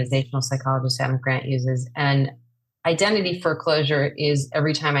uses, organizational psychologist Adam Grant uses. And identity foreclosure is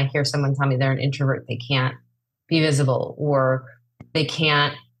every time I hear someone tell me they're an introvert, they can't be visible, or they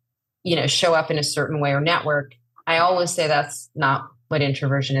can't, show up in a certain way or network. I always say that's not what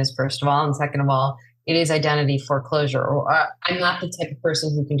introversion is, first of all. And second of all, it is identity foreclosure. Or I'm not the type of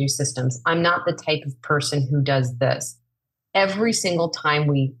person who can do systems. I'm not the type of person who does this. Every single time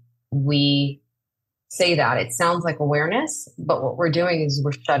we say that, it sounds like awareness, but what we're doing is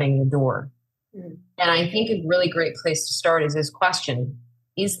we're shutting the door. Mm. And I think a really great place to start is this question: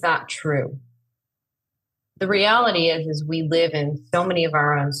 is that true? The reality is we live in so many of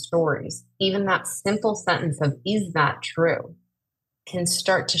our own stories. Even that simple sentence of, is that true, can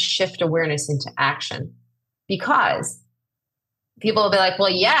start to shift awareness into action. Because people will be like, well,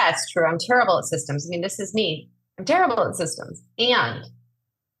 yeah, it's true. I'm terrible at systems. I mean, this is me. I'm terrible at systems. And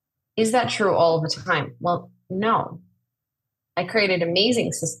is that true all the time? Well, no. I created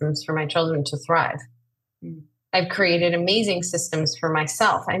amazing systems for my children to thrive. I've created amazing systems for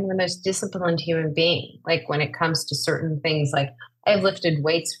myself. I'm the most disciplined human being. Like when it comes to certain things, like I've lifted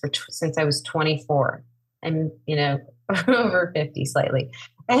weights since I was 24. I'm, over 50 slightly.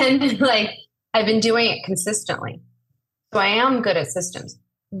 And like, I've been doing it consistently. So I am good at systems.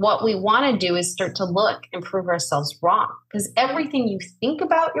 What we want to do is start to look and prove ourselves wrong, because everything you think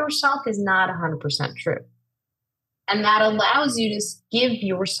about yourself is not 100% true. And that allows you to give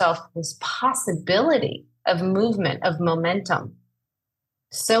yourself this possibility of movement, of momentum,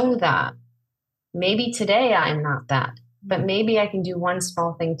 so that maybe today I'm not that, but maybe I can do one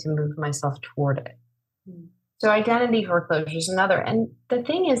small thing to move myself toward it. So identity foreclosure is another. And the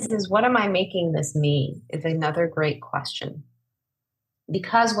thing is what am I making this mean is another great question.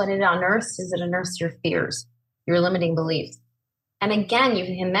 Because what it unearths is it unearths your fears, your limiting beliefs. And again, you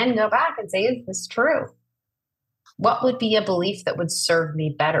can then go back and say, is this true? What would be a belief that would serve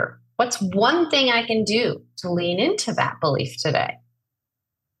me better? What's one thing I can do to lean into that belief today?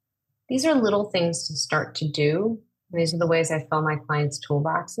 These are little things to start to do. These are the ways I fill my clients'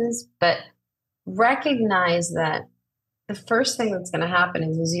 toolboxes. But recognize that the first thing that's going to happen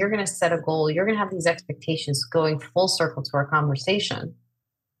is you're going to set a goal. You're going to have these expectations going full circle to our conversation.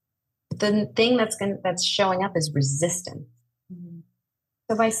 But the thing that's showing up is resistance.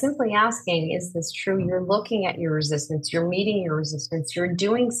 So by simply asking, is this true? You're looking at your resistance, you're meeting your resistance, you're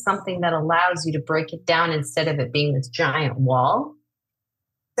doing something that allows you to break it down instead of it being this giant wall,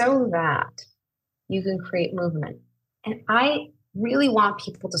 so that you can create movement. And I really want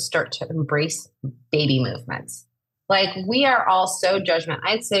people to start to embrace baby movements. Like we are all so judgmental.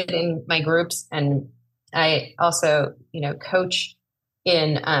 I'd sit in my groups, and I also, coach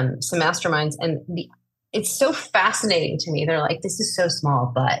in some masterminds, and it's so fascinating to me. They're like, this is so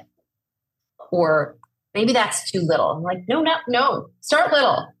small, but, or maybe that's too little. I'm like, no, start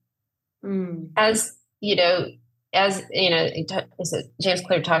little. As James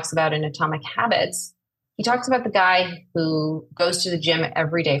Clear talks about in Atomic Habits, he talks about the guy who goes to the gym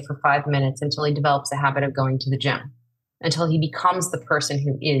every day for 5 minutes until he develops a habit of going to the gym, until he becomes the person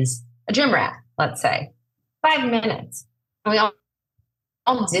who is a gym rat, let's say. 5 minutes. And we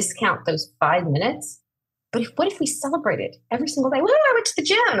all discount those 5 minutes. But what if we celebrated every single day? Woo, I went to the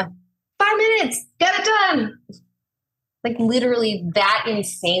gym. 5 minutes, got it done. Like literally that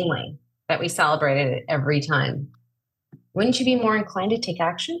insanely that we celebrated it every time. Wouldn't you be more inclined to take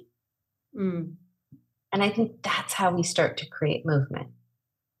action? And I think that's how we start to create movement.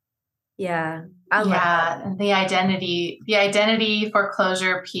 Yeah. I love that. The identity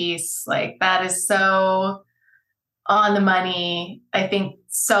foreclosure piece, like that is so on the money. I think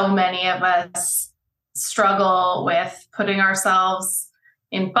so many of us struggle with putting ourselves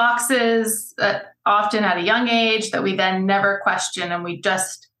in boxes often at a young age that we then never question, and we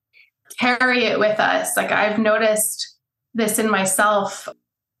just carry it with us. Like I've noticed this in myself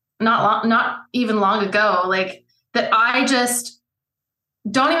not even long ago, like that I just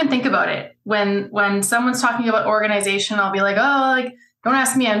don't even think about it. When someone's talking about organization, I'll be like, oh, like don't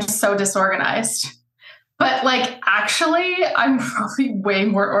ask me, I'm just so disorganized. But like actually I'm probably way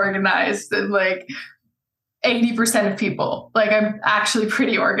more organized than like 80% of people. Like I'm actually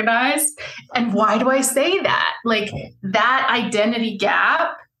pretty organized. And why do I say that? Like that identity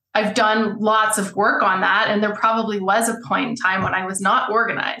gap, I've done lots of work on that. And there probably was a point in time when I was not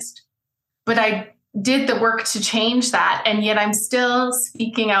organized, but I did the work to change that. And yet I'm still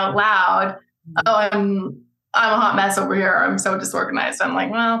speaking out loud. Oh, I'm a hot mess over here. I'm so disorganized. I'm like,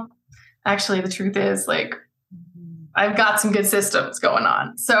 well, actually the truth is like, I've got some good systems going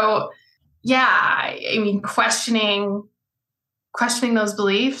on. So yeah, I mean, questioning those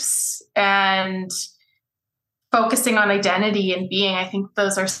beliefs and focusing on identity and being, I think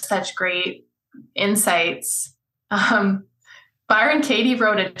those are such great insights. Byron Katie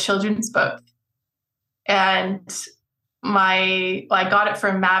wrote a children's book, and I got it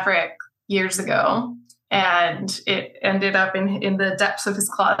from Maverick years ago, and it ended up in the depths of his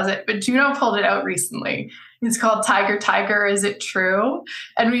closet. But Juno pulled it out recently. It's called Tiger, Tiger, Is It True?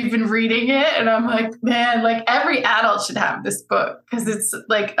 And we've been reading it, and I'm like, man, like every adult should have this book, because it's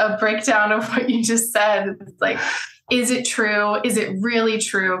like a breakdown of what you just said. It's like, is it true? Is it really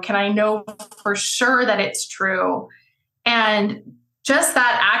true? Can I know for sure that it's true? And just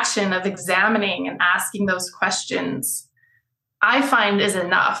that action of examining and asking those questions, I find is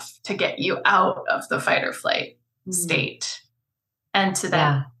enough to get you out of the fight or flight state and to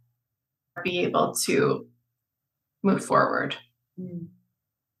then be able to move forward. And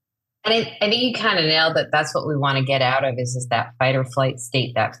I think you kind of nailed it. That's what we want to get out of is that fight or flight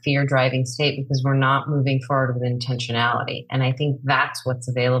state, that fear driving state, because we're not moving forward with intentionality. And I think that's what's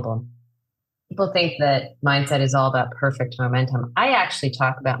available. People think that mindset is all about perfect momentum. I actually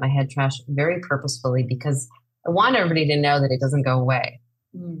talk about my head trash very purposefully because I want everybody to know that it doesn't go away.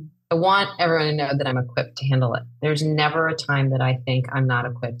 I want everyone to know that I'm equipped to handle it. There's never a time that I think I'm not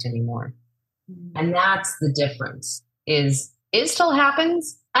equipped anymore. And that's the difference is it still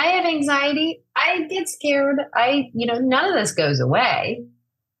happens. I have anxiety. I get scared. None of this goes away.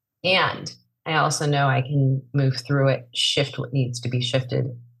 And I also know I can move through it, shift what needs to be shifted,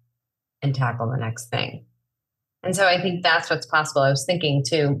 and tackle the next thing. And so I think that's what's possible. I was thinking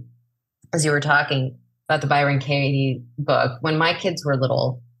too, as you were talking about the Byron Katie book, when my kids were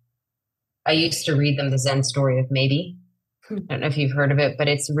little, I used to read them the Zen story of maybe. I don't know if you've heard of it, but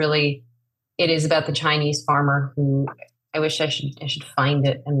it is about the Chinese farmer who I wish I should find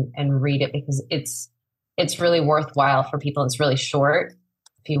it and read it because it's really worthwhile for people. It's really short.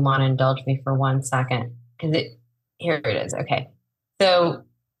 If you want to indulge me for 1 second, because here it is. Okay. So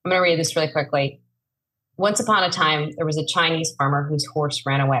I'm going to read this really quickly. Once upon a time, there was a Chinese farmer whose horse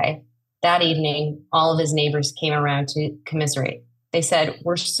ran away. That evening, all of his neighbors came around to commiserate. They said,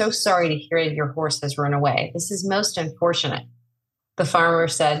 "We're so sorry to hear that your horse has run away. This is most unfortunate." The farmer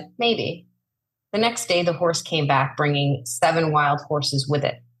said, "Maybe." The next day, the horse came back, bringing 7 wild horses with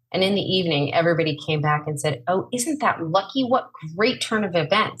it. And in the evening, everybody came back and said, "Oh, isn't that lucky? What great turn of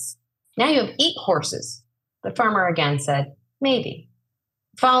events. Now you have 8 horses." The farmer again said, "Maybe."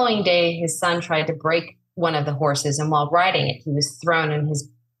 The following day, his son tried to break one of the horses, and while riding it, he was thrown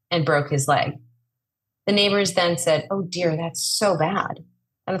and broke his leg. The neighbors then said, "Oh dear, that's so bad."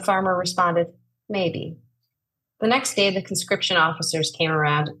 And the farmer responded, "Maybe." The next day, the conscription officers came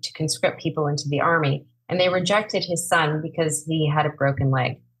around to conscript people into the army, and they rejected his son because he had a broken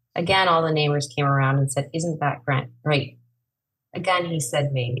leg. Again, all the neighbors came around and said, "Isn't that great?" Again, he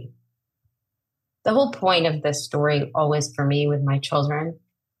said, "Maybe." The whole point of this story, always for me with my children,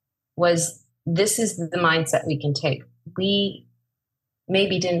 was this is the mindset we can take. We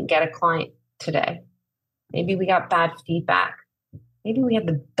maybe didn't get a client today. Maybe we got bad feedback. Maybe we had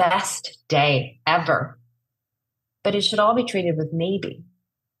the best day ever. But it should all be treated with maybe.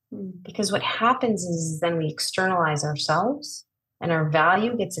 Because what happens is then we externalize ourselves and our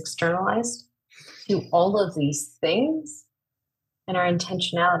value gets externalized to all of these things and our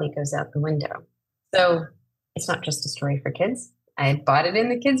intentionality goes out the window. So it's not just a story for kids. I bought it in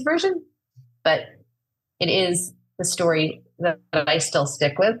the kids version, but it is the story that I still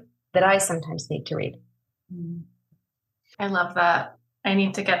stick with that I sometimes need to read. I love that. I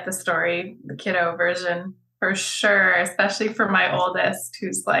need to get the story, the kiddo version for sure, especially for my oldest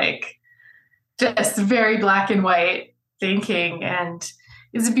who's like just very black and white thinking. And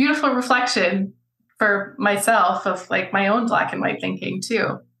it's a beautiful reflection for myself of like my own black and white thinking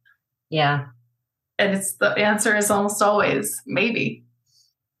too. Yeah. And the answer is almost always maybe.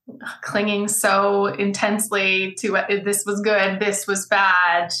 Clinging so intensely to this was good, this was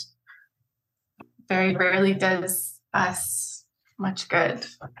bad, very rarely does us much good.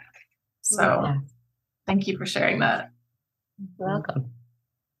 So thank you for sharing that. You're welcome.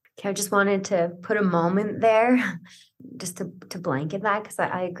 Okay, I just wanted to put a moment there just to blanket that because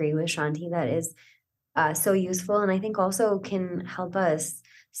I agree with Shanti. That is so useful. And I think also can help us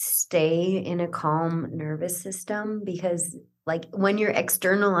stay in a calm nervous system because like when you're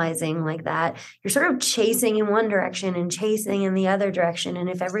externalizing like that, you're sort of chasing in one direction and chasing in the other direction. And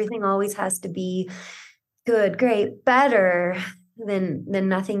if everything always has to be good, great, better, then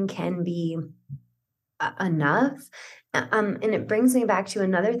nothing can be enough. And it brings me back to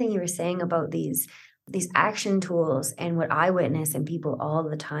another thing you were saying about these action tools and what I witness in people all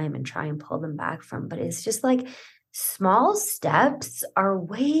the time and try and pull them back from. But it's just like small steps are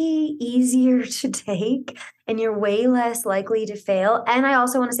way easier to take and you're way less likely to fail. And I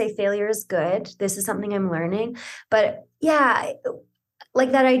also want to say failure is good. This is something I'm learning. But yeah,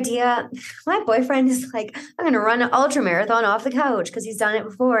 like that idea, my boyfriend is like, I'm going to run an ultra marathon off the couch because he's done it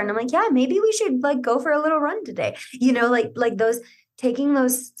before. And I'm like, yeah, maybe we should like go for a little run today. You know, like those, taking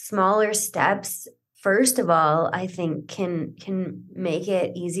those smaller steps, first of all, I think can make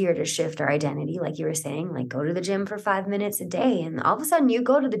it easier to shift our identity. Like you were saying, like go to the gym for 5 minutes a day. And all of a sudden you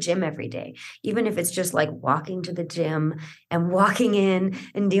go to the gym every day, even if it's just like walking to the gym and walking in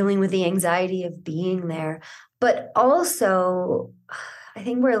and dealing with the anxiety of being there. But also, I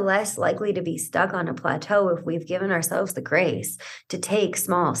think we're less likely to be stuck on a plateau if we've given ourselves the grace to take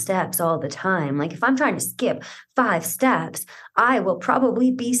small steps all the time. Like if I'm trying to skip 5 steps, I will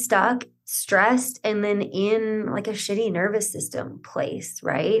probably be stuck, stressed, and then in like a shitty nervous system place,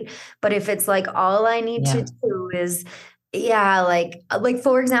 right? But if it's like all I need to do is like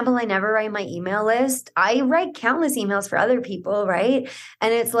for example, I never write my email list. I write countless emails for other people, right?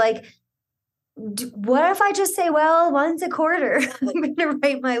 And it's like, what if I just say, well, once a quarter, I'm going to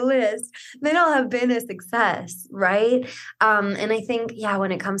write my list, then I'll have been a success, right? And I think,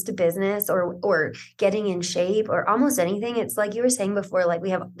 when it comes to business or getting in shape or almost anything, it's like you were saying before, like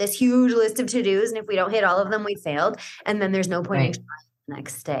we have this huge list of to-dos, and if we don't hit all of them, we failed. And then there's no point in trying the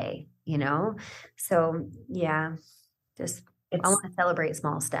next day, So I want to celebrate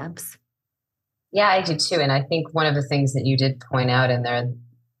small steps. Yeah, I do too. And I think one of the things that you did point out in there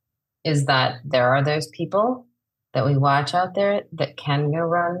is that there are those people that we watch out there that can go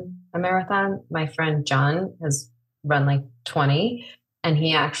run a marathon. My friend John has run like 20, and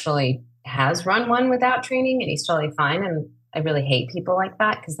he actually has run one without training, and he's totally fine. And I really hate people like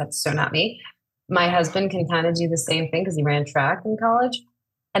that because that's so not me. My husband can kind of do the same thing because he ran track in college,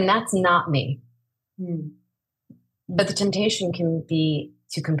 and that's not me. But the temptation can be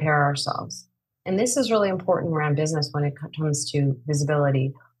to compare ourselves. And this is really important around business when it comes to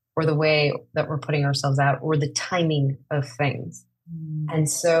visibility or the way that we're putting ourselves out or the timing of things. And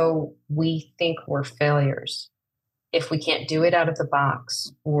so we think we're failures if we can't do it out of the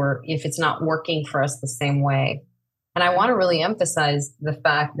box or if it's not working for us the same way. And I want to really emphasize the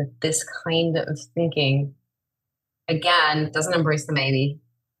fact that this kind of thinking, again, doesn't embrace the maybe.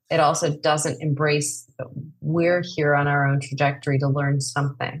 It also doesn't embrace that we're here on our own trajectory to learn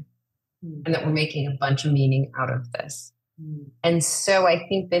something and that we're making a bunch of meaning out of this. And so I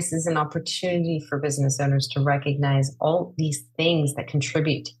think this is an opportunity for business owners to recognize all these things that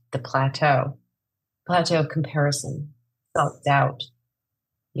contribute to the plateau of comparison, self-doubt,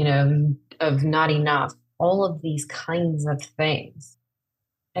 of not enough, all of these kinds of things.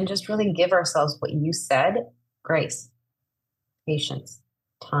 And just really give ourselves what you said, grace, patience,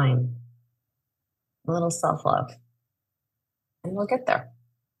 time, a little self-love, and we'll get there.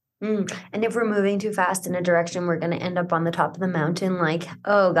 And if we're moving too fast in a direction, we're going to end up on the top of the mountain like,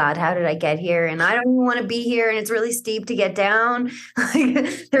 oh God, how did I get here? And I don't even want to be here. And it's really steep to get down.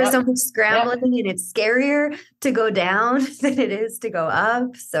 There's so much scrambling and it's scarier to go down than it is to go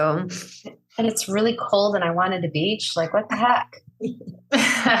up. So, and it's really cold and I wanted a beach. Like, what the heck?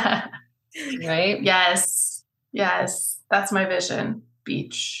 Right? Yes. That's my vision.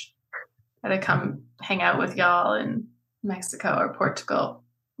 Beach. Gotta come hang out with y'all in Mexico or Portugal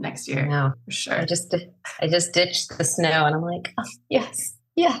next year. No, for sure. I just ditched the snow and I'm like, oh, yes.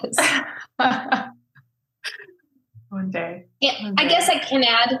 One day. Yeah, I guess I can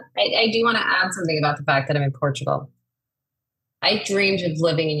add, I do want to add something about the fact that I'm in Portugal. I dreamed of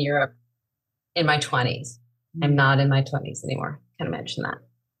living in Europe in my 20s. I'm not in my 20s anymore. Kind of mention that.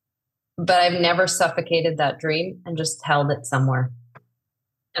 But I've never suffocated that dream and just held it somewhere.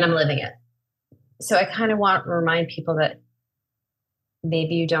 And I'm living it. So I kind of want to remind people that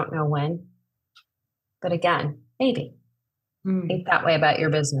maybe you don't know when, but again, maybe. Think that way about your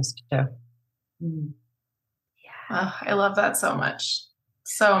business too. Oh, I love that so much.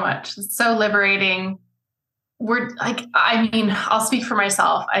 So much. It's so liberating. I'll speak for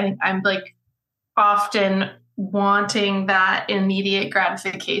myself. I'm like often wanting that immediate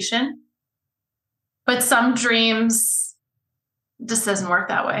gratification, but some dreams just doesn't work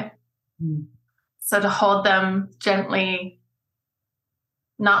that way. So to hold them gently,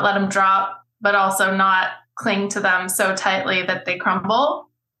 not let them drop, but also not cling to them so tightly that they crumble.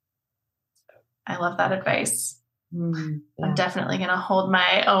 I love that advice. I'm definitely going to hold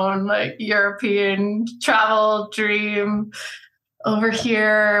my own European travel dream over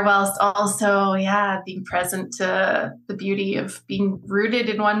here, whilst also, being present to the beauty of being rooted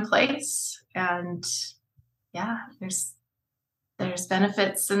in one place. And there's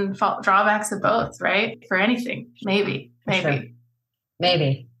benefits and drawbacks of both, right? For anything, maybe. Sure.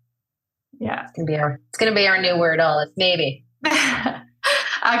 Maybe. Yeah. It's gonna be our new word, Olive. Maybe.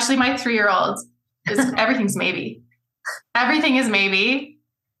 Actually, my 3-year-old is everything's maybe. Everything is maybe,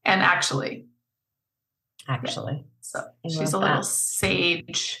 and actually. Yeah. So she's a little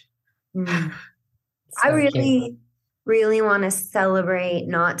sage. I really, really want to celebrate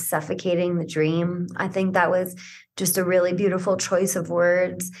not suffocating the dream. I think that was just a really beautiful choice of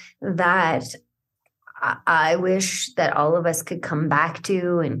words that I wish that all of us could come back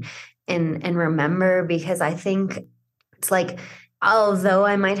to and remember, because I think it's like although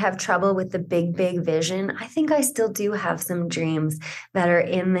I might have trouble with the big vision, I think I still do have some dreams that are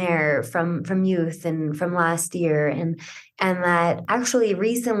in there from youth and from last year, and that actually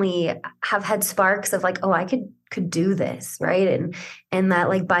recently have had sparks of like, oh, I could do this, right? And that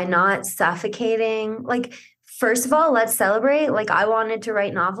like by not suffocating, like first of all, let's celebrate. Like I wanted to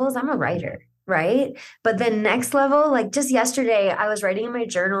write novels. I'm a writer. Right. But then next level, like just yesterday, I was writing in my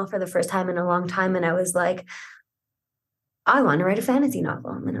journal for the first time in a long time. And I was like, I want to write a fantasy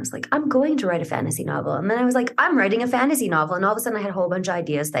novel. And then I was like, I'm going to write a fantasy novel. And then I was like, I'm writing a fantasy novel. And all of a sudden I had a whole bunch of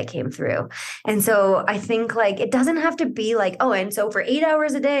ideas that came through. And so I think like, it doesn't have to be like, oh, and so for 8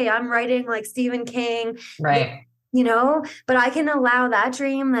 hours a day, I'm writing like Stephen King. Right. You know, but I can allow that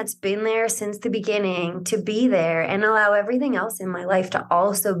dream that's been there since the beginning to be there and allow everything else in my life to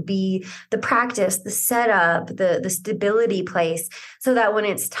also be the practice, the setup, the stability place, so that when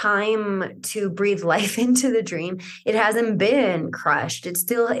it's time to breathe life into the dream, it hasn't been crushed. It's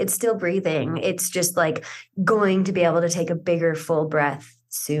still breathing. It's just like going to be able to take a bigger full breath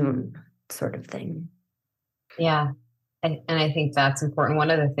soon, sort of thing. Yeah. And I think that's important.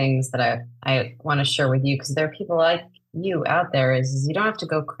 One of the things that I want to share with you, because there are people like you out there, is you don't have to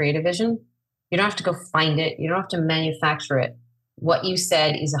go create a vision. You don't have to go find it. You don't have to manufacture it. What you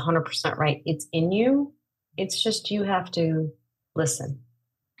said is 100% right. It's in you. It's just you have to listen.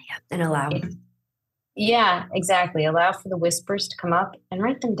 Yeah, and allow. Yeah, exactly. Allow for the whispers to come up and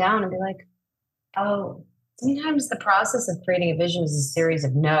write them down and be like, oh, sometimes the process of creating a vision is a series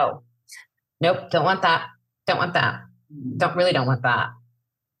of no. Nope, don't want that. Don't want that. Don't want that.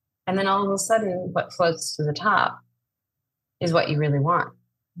 And then all of a sudden, what floats to the top is what you really want.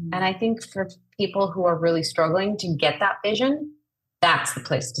 And I think for people who are really struggling to get that vision, that's the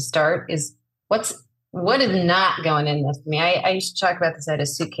place to start. Is what is not going in this for me. I used to talk about this at a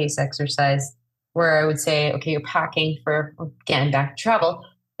suitcase exercise where I would say, okay, you're packing for, again, back to travel.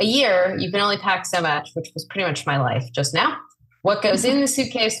 A year, you can only pack so much, which was pretty much my life just now. What goes in the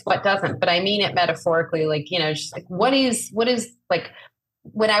suitcase, what doesn't. But I mean it metaphorically, like, just like what is like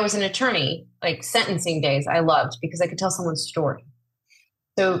when I was an attorney, like sentencing days, I loved because I could tell someone's story.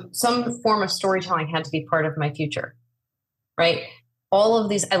 So some form of storytelling had to be part of my future, right? All of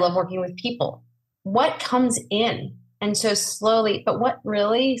these, I love working with people. What comes in? And so slowly, but what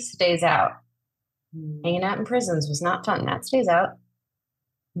really stays out? Hanging out in prisons was not fun. That stays out.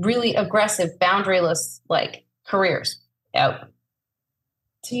 Really aggressive, boundaryless, like careers. Out.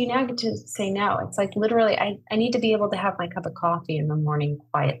 So you now get to say no. It's like literally, I need to be able to have my cup of coffee in the morning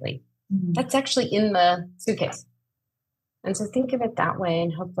quietly. Mm-hmm. That's actually in the suitcase. And so think of it that way,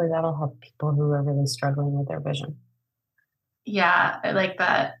 and hopefully that'll help people who are really struggling with their vision. Yeah, I like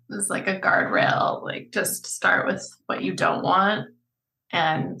that. It's like a guardrail, like just start with what you don't want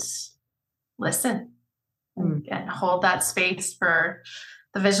and listen and hold that space for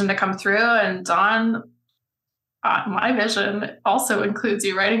the vision to come through. And Dawn, my vision also includes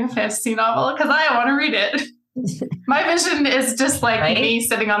you writing a fantasy novel because I want to read it. My vision is just like me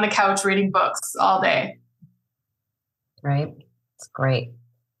sitting on the couch reading books all day. Right. It's great.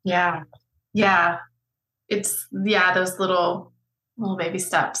 Yeah. Yeah. It's those little baby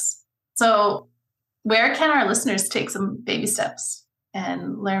steps. So where can our listeners take some baby steps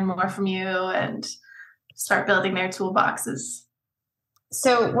and learn more from you and start building their toolboxes?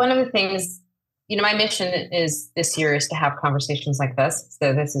 So one of the things, my mission is this year is to have conversations like this.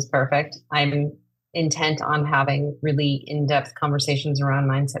 So this is perfect. I'm intent on having really in-depth conversations around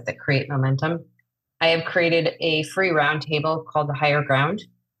mindset that create momentum. I have created a free roundtable called The Higher Ground,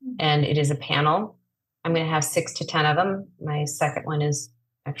 and it is a panel. I'm going to have 6 to 10 of them. My second one is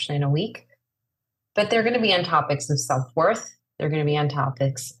actually in a week. But they're going to be on topics of self-worth. They're going to be on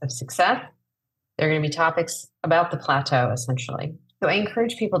topics of success. They're going to be topics about the plateau, essentially. So I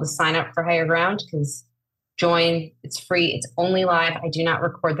encourage people to sign up for Higher Ground because join. It's free. It's only live. I do not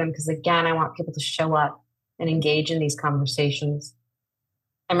record them because, again, I want people to show up and engage in these conversations.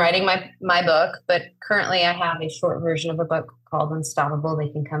 I'm writing my book, but currently I have a short version of a book called Unstoppable. They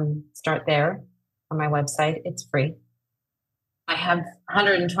can come start there on my website. It's free. I have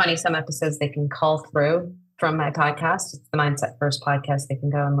 120 some episodes they can call through from my podcast. It's the Mindset First podcast. They can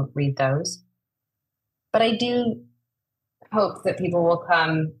go and read those. But I do hope that people will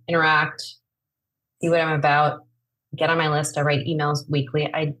come, interact, see what I'm about, get on my list. I write emails weekly.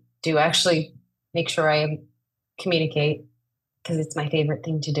 I do actually make sure I communicate because it's my favorite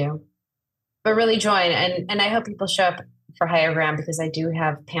thing to do. But really join. And I hope people show up for Higher Ground because I do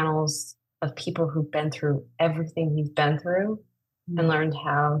have panels of people who've been through everything he's been through and learned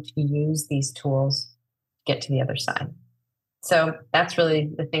how to use these tools to get to the other side. So that's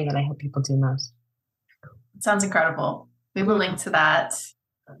really the thing that I hope people do most. It sounds incredible. We will link to that.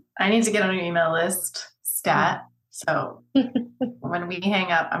 I need to get on your email list, stat. So when we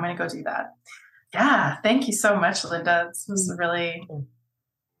hang up, I'm going to go do that. Yeah. Thank you so much, Linda. This was a really,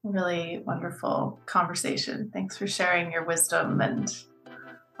 really wonderful conversation. Thanks for sharing your wisdom and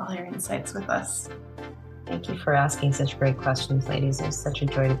all your insights with us. Thank you for asking such great questions, ladies. It was such a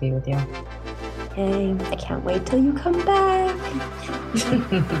joy to be with you. Hey, I can't wait till you come back.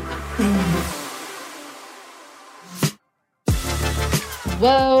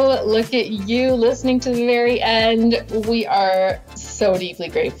 Whoa, look at you listening to the very end. We are so deeply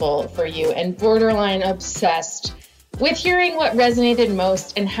grateful for you and borderline obsessed with hearing what resonated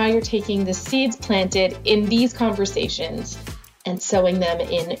most and how you're taking the seeds planted in these conversations and sowing them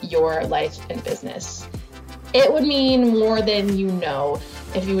in your life and business. It would mean more than you know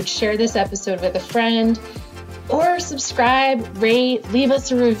if you would share this episode with a friend or subscribe, rate, leave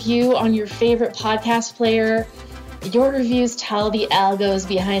us a review on your favorite podcast player. Your reviews tell the algos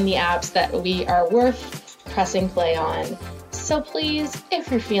behind the apps that we are worth pressing play on. So please, if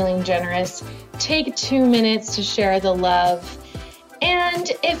you're feeling generous, take 2 minutes to share the love.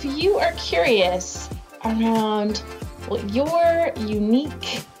 And if you are curious around what your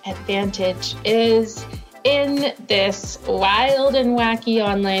unique advantage is in this wild and wacky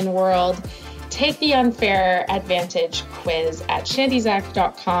online world, take the Unfair Advantage quiz at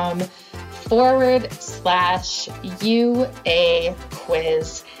shandyzach.com/UA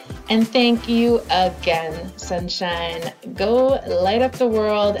quiz. And thank you again, sunshine. Go light up the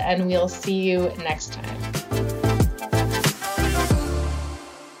world, and we'll see you next time.